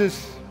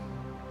 churches.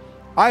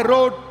 I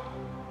wrote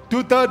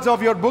 2/3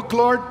 of your book,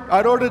 Lord.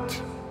 I wrote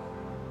it.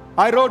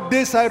 I wrote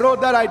this, I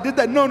wrote that, I did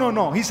that.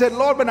 No. He said,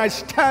 Lord, when I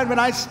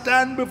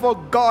stand before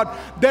God,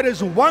 there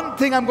is one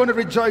thing I'm going to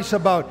rejoice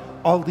about.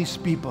 All these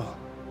people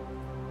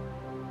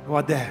who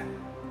are there.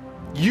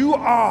 You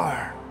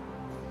are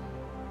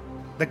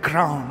the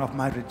crown of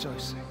my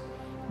rejoicing.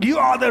 You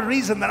are the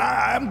reason that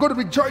I'm going to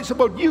rejoice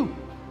about you.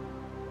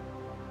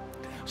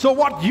 So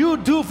what you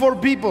do for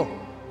people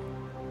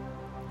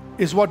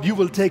is what you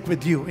will take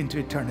with you into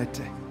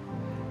eternity.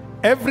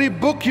 Every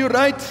book you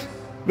write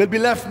will be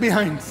left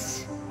behind.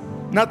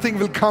 Nothing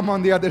will come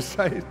on the other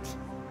side.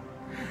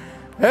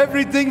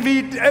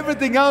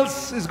 Everything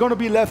else is going to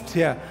be left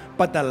here.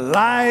 But the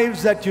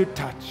lives that you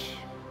touch,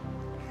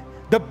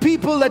 the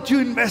people that you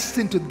invest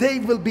into, they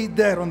will be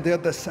there on the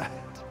other side.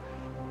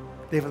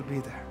 They will be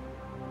there.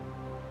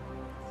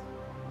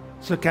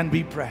 So can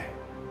we pray?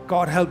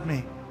 God, help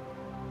me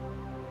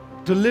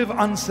to live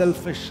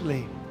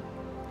unselfishly,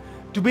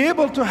 to be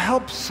able to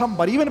help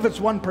somebody, even if it's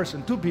one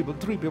person, 2 people,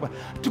 3 people,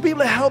 to be able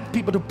to help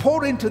people, to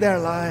pour into their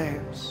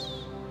lives,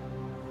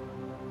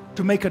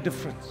 to make a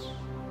difference.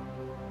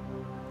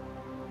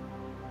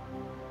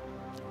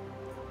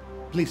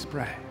 Please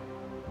pray.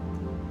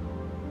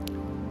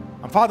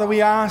 And Father,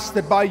 we ask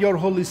that by your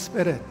Holy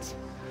Spirit,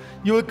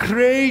 you will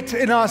create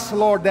in us,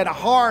 Lord, that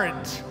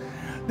heart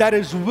that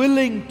is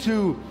willing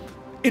to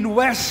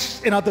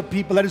invest in other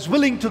people, that is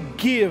willing to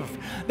give,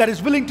 that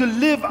is willing to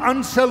live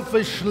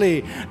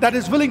unselfishly, that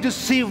is willing to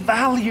see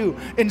value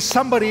in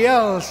somebody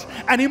else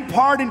and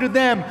impart into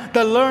them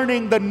the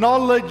learning, the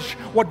knowledge,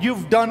 what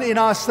you've done in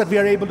us, that we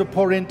are able to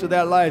pour into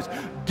their lives.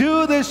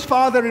 Do this,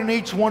 Father, in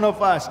each one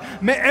of us.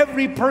 May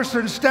every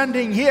person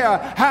standing here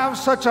have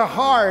such a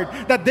heart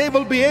that they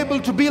will be able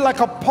to be like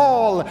a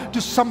Paul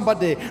to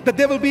somebody, that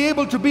they will be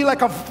able to be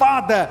like a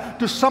father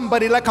to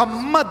somebody, like a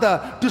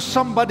mother to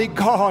somebody,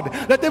 God,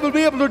 that they will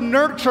be able to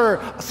nurture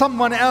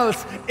someone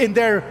else in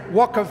their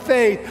walk of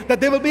faith,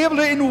 that they will be able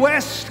to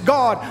invest,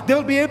 God, they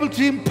will be able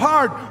to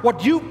impart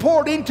what you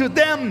poured into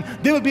them,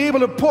 they will be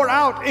able to pour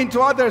out into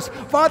others.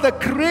 Father,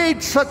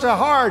 create such a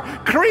heart,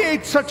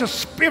 create such a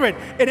spirit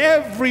in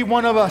every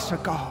one of us,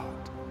 God,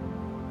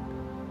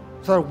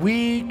 so that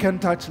we can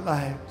touch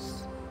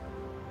lives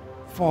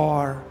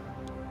for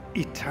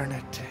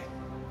eternity.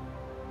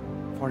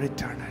 For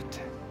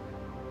eternity.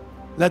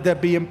 Let there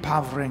be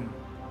empowering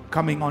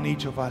coming on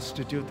each of us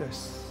to do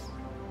this.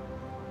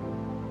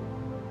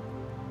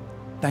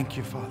 Thank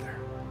you, Father.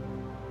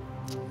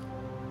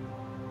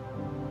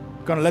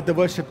 I'm going to let the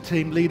worship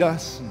team lead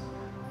us. And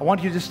I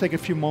want you to just take a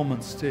few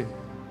moments to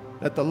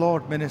let the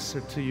Lord minister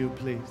to you,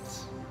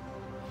 please.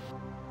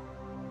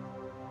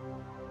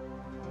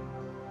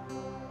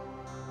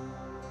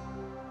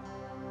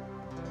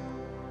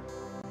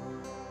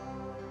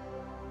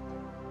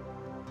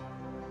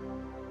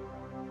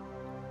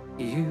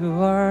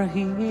 You are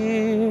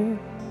here,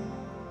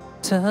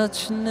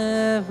 touching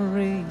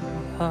every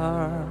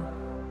heart.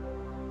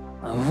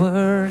 I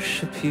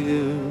worship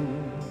you,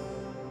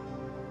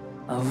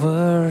 I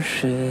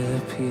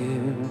worship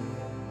you.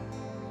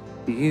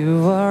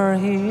 You are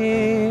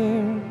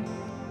here,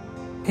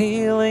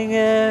 healing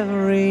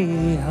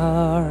every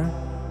heart.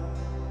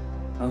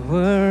 I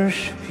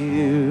worship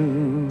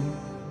you,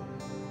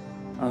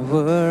 I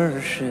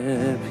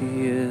worship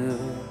you.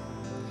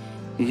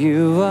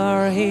 You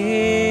are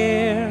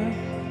here,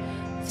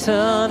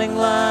 turning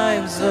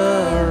lives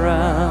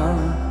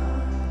around.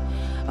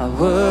 I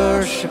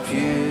worship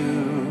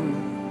you,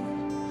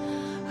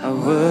 I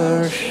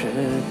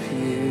worship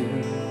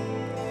you.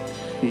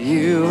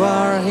 You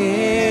are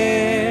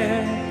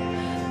here,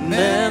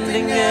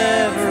 mending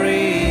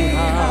every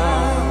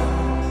heart.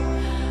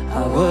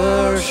 I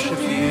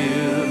worship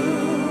you,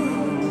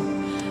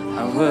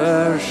 I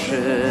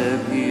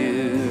worship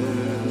you.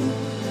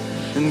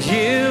 And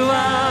you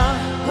are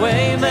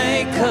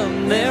Waymaker,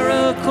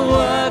 miracle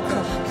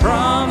worker,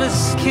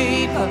 promise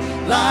keeper,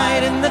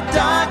 light in the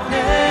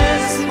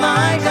darkness,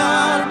 my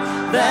God,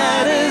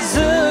 that is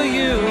who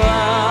you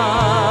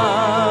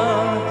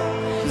are.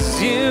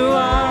 'Cause you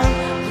are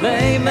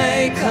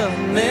Waymaker,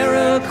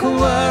 miracle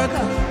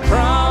worker,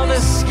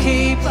 promise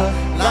keeper,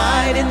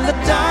 light in the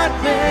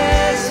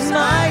darkness,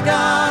 my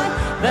God,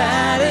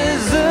 that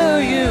is who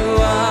you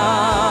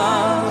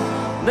are.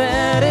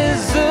 That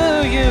is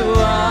who you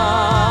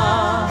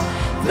are.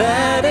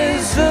 That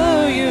is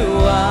who you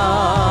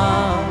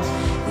are.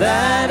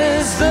 That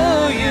is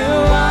who you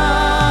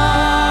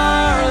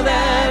are.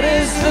 That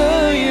is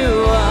who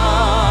you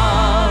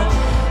are.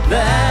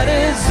 That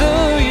is who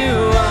you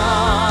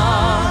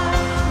are.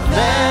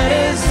 That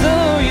is who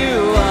you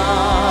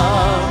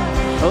are.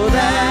 Oh,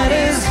 that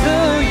is who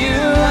you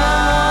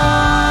are.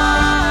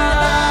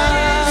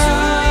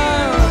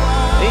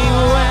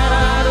 Even when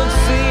I don't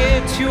see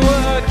it, you're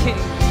working.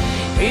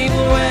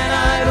 Even when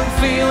I don't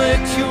feel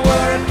it, you're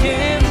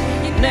working.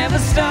 Never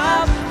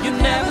stop, you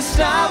never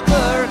stop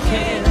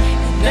working.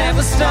 You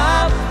never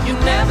stop, you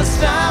never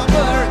stop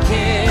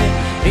working.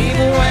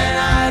 Even when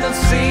I don't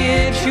see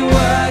it, you're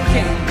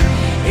working.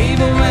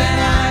 Even when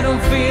I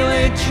don't feel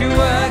it, you're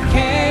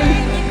working.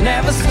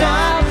 Never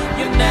stop,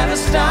 you never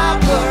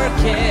stop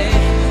working.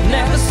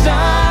 Never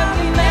stop,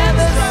 you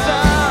never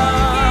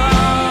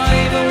stop.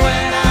 Even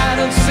when I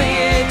don't see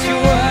it,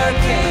 you're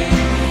working.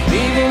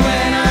 Even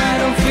when I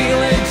don't feel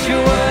it,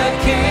 you're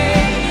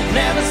working.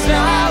 Never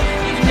stop,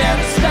 you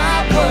never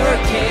stop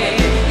working.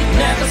 You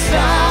never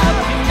stop,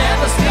 you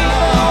never stop.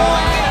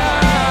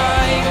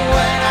 Even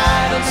when I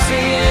don't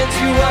see it,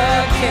 you're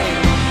working.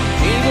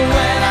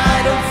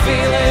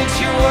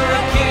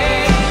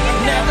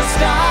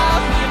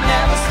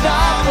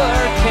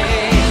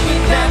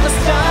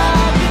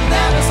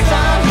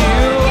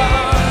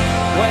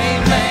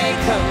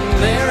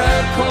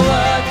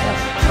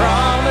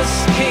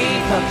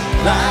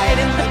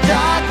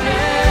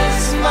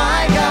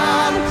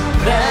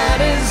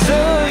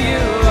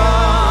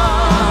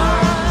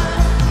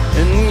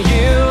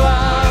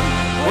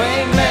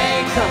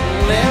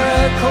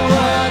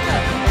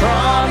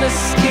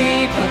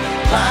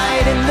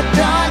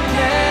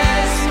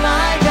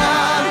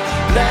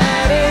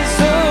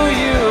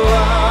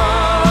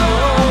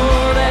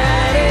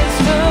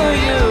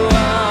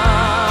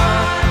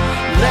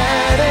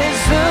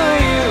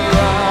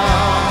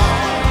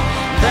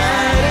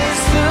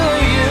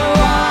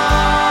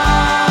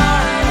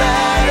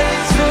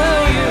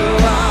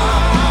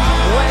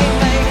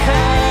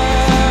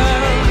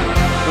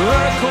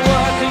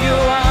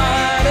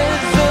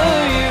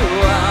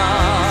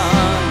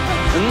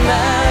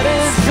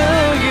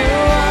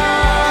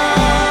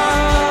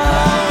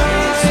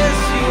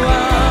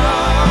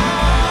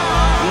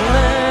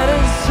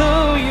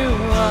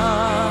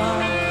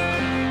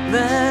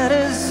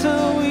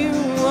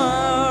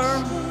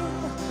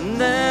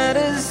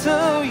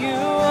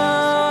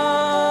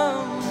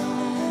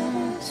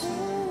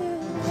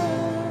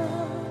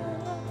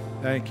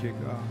 Thank you,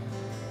 God.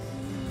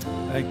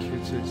 Thank you,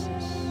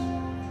 Jesus.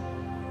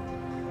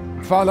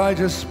 Father, I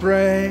just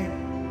pray,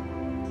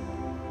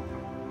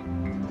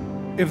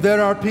 if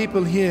there are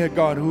people here,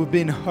 God, who have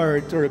been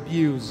hurt or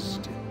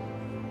abused,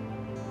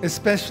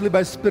 especially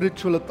by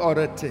spiritual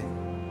authority,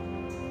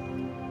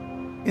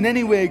 in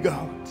any way,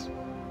 God,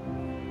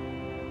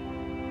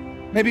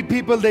 maybe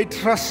people they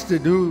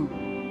trusted who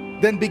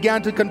then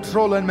began to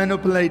control and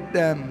manipulate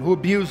them, who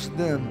abused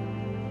them.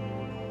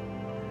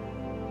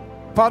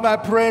 Father, I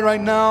pray right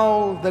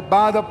now that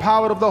by the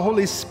power of the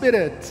Holy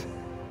Spirit,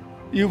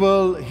 you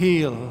will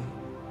heal.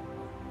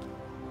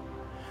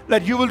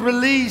 That you will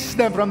release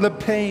them from the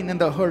pain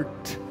and the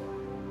hurt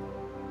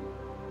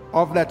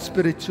of that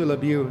spiritual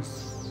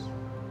abuse.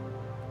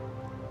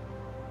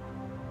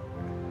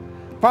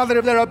 Father,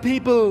 if there are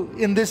people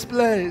in this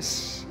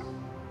place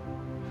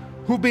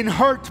who've been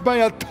hurt by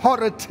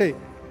authority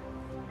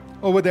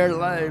over their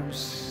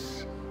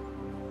lives,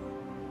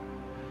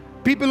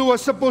 people who are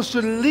supposed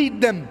to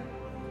lead them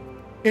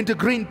into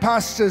green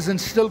pastures and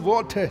still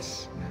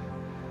waters,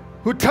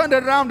 who turned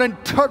around and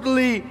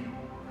totally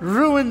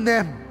ruined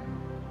them.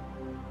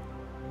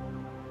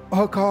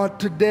 Oh God,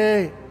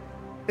 today,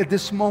 at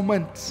this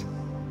moment,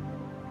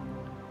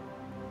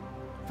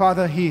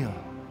 Father, heal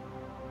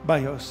by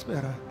your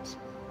Spirit.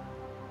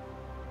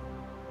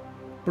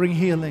 Bring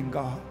healing,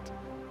 God,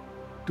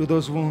 to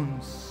those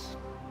wounds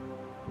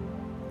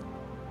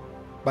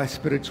by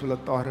spiritual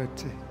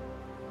authority.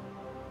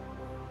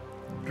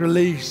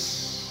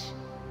 Release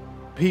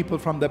people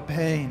from the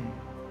pain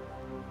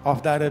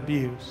of that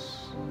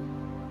abuse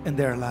in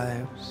their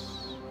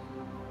lives.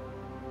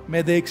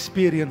 May they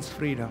experience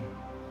freedom.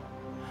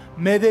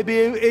 May they be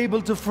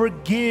able to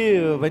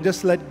forgive and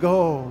just let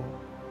go.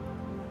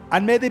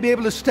 And may they be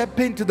able to step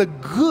into the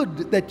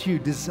good that you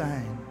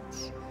designed.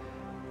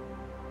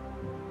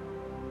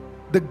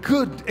 The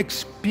good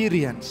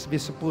experience we're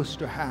supposed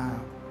to have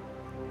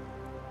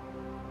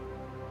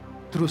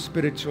through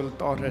spiritual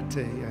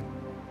authority and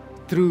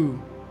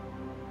through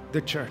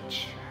the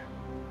church.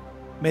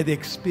 May they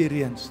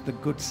experience the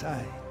good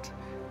side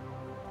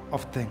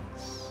of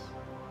things.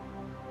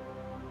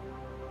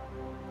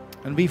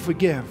 And we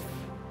forgive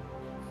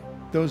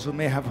those who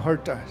may have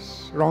hurt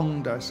us,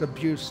 wronged us,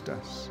 abused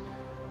us,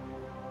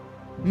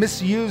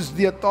 misused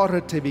the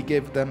authority we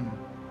gave them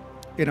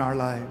in our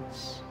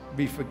lives.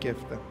 We forgive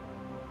them.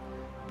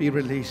 Be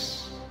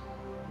released,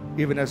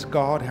 even as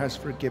God has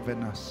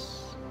forgiven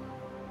us.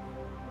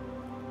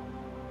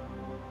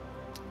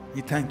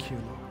 We thank you,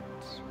 Lord.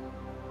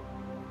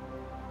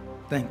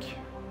 Thank you.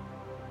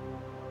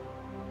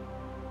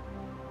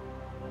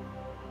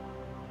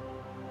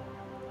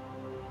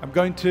 I'm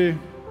going to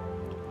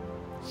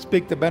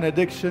speak the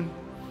benediction.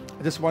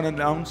 I just want an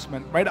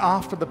announcement. Right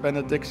after the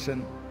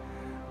benediction,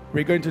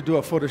 we're going to do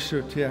a photo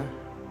shoot here.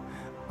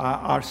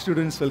 Our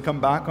students will come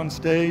back on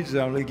stage.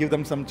 We'll give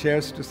them some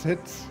chairs to sit.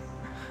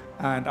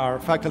 And our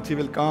faculty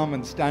will come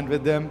and stand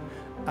with them.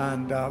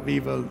 And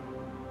we will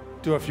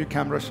do a few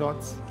camera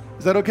shots.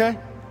 Is that okay?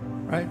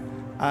 Right?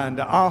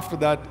 And after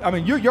that, I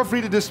mean, you're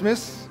free to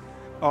dismiss,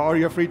 or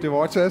you're free to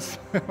watch us,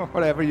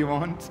 whatever you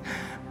want.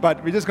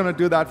 But we're just going to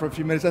do that for a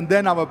few minutes, and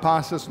then our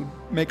pastors will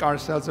make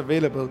ourselves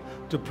available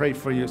to pray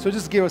for you. So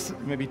just give us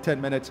maybe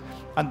 10 minutes,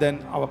 and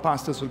then our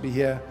pastors will be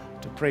here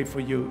to pray for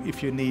you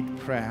if you need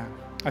prayer.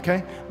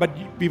 Okay? But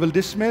we will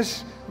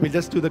dismiss. We'll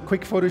just do the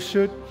quick photo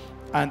shoot,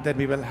 and then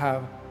we will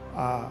have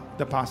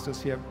the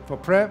pastors here for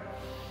prayer.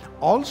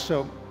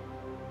 Also,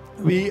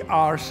 we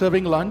are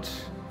serving lunch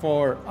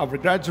for our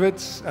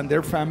graduates and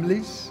their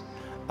families.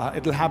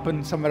 It'll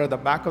happen somewhere at the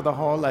back of the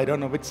hall. I don't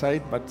know which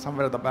side, but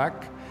somewhere at the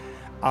back.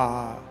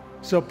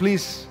 So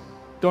please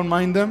don't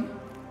mind them.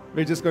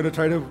 We're just going to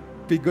try to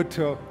be good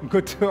to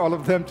all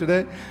of them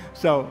today.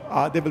 So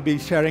they will be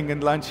sharing in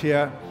lunch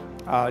here.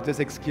 Just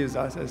excuse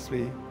us as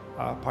we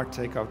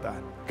partake of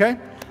that. Okay?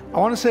 I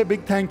want to say a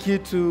big thank you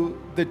to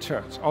the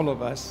church, all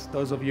of us,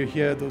 those of you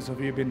here, those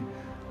of you who've been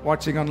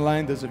watching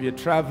online, those of you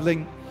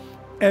traveling.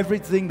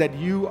 Everything that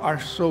you are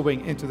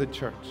sowing into the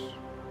church,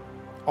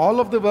 all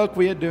of the work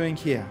we are doing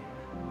here,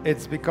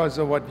 it's because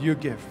of what you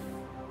give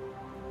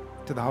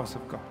to the house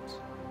of God.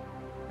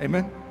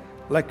 Amen?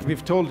 Like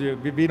we've told you,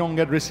 we don't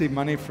receive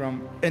money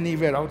from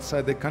anywhere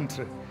outside the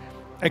country,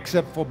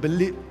 except for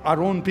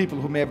our own people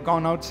who may have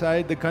gone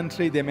outside the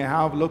country. They may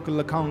have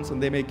local accounts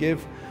and they may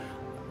give.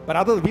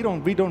 But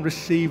we don't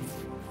receive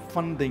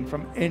funding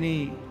from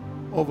any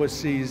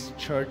overseas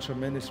church or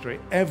ministry.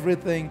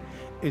 Everything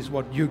is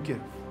what you give.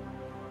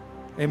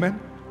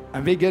 Amen?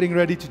 And we're getting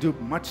ready to do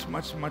much,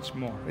 much, much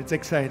more. It's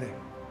exciting.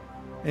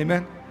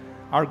 Amen?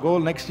 Our goal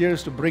next year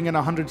is to bring in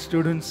 100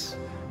 students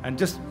and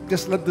just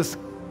let this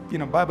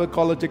Bible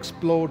college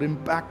explode,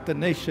 impact the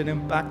nation,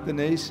 impact the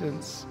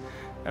nations.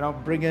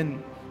 Bring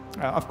in,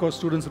 of course,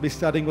 students will be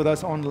studying with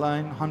us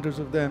online, hundreds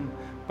of them,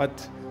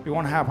 but we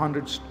want to have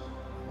hundreds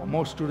or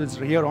more students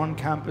here on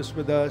campus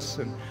with us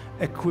and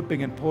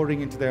equipping and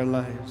pouring into their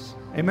lives.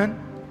 Amen?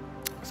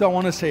 So I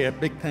want to say a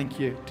big thank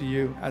you to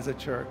you as a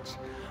church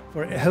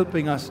for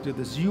helping us do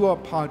this. You are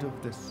part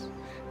of this.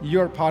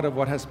 You're part of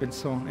what has been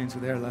sown into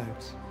their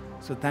lives.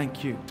 So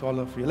thank you to all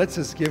of you. Let's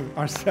just give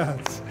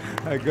ourselves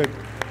a good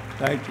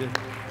thank you.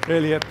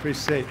 Really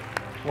appreciate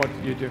what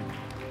you do.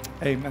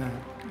 Amen.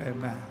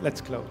 Amen.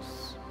 Let's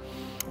close.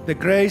 The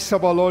grace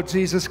of our Lord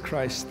Jesus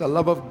Christ, the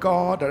love of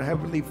God, our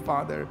Heavenly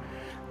Father,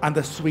 and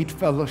the sweet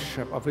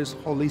fellowship of His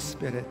Holy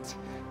Spirit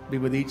be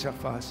with each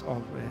of us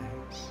always.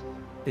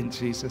 In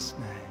Jesus'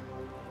 name,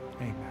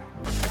 amen.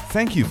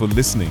 Thank you for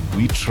listening.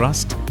 We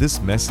trust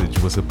this message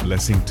was a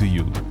blessing to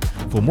you.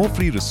 For more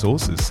free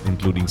resources,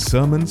 including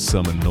sermons,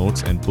 sermon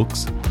notes, and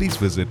books, please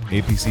visit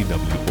apcwo.org.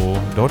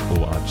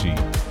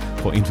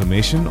 For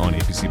information on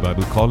APC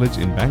Bible College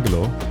in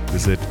Bangalore,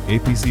 visit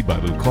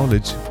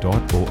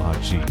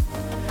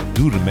apcbiblecollege.org.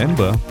 Do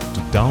remember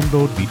to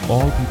download the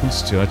All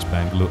People's Church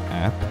Bangalore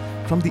app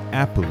from the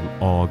Apple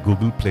or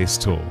Google Play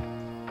Store.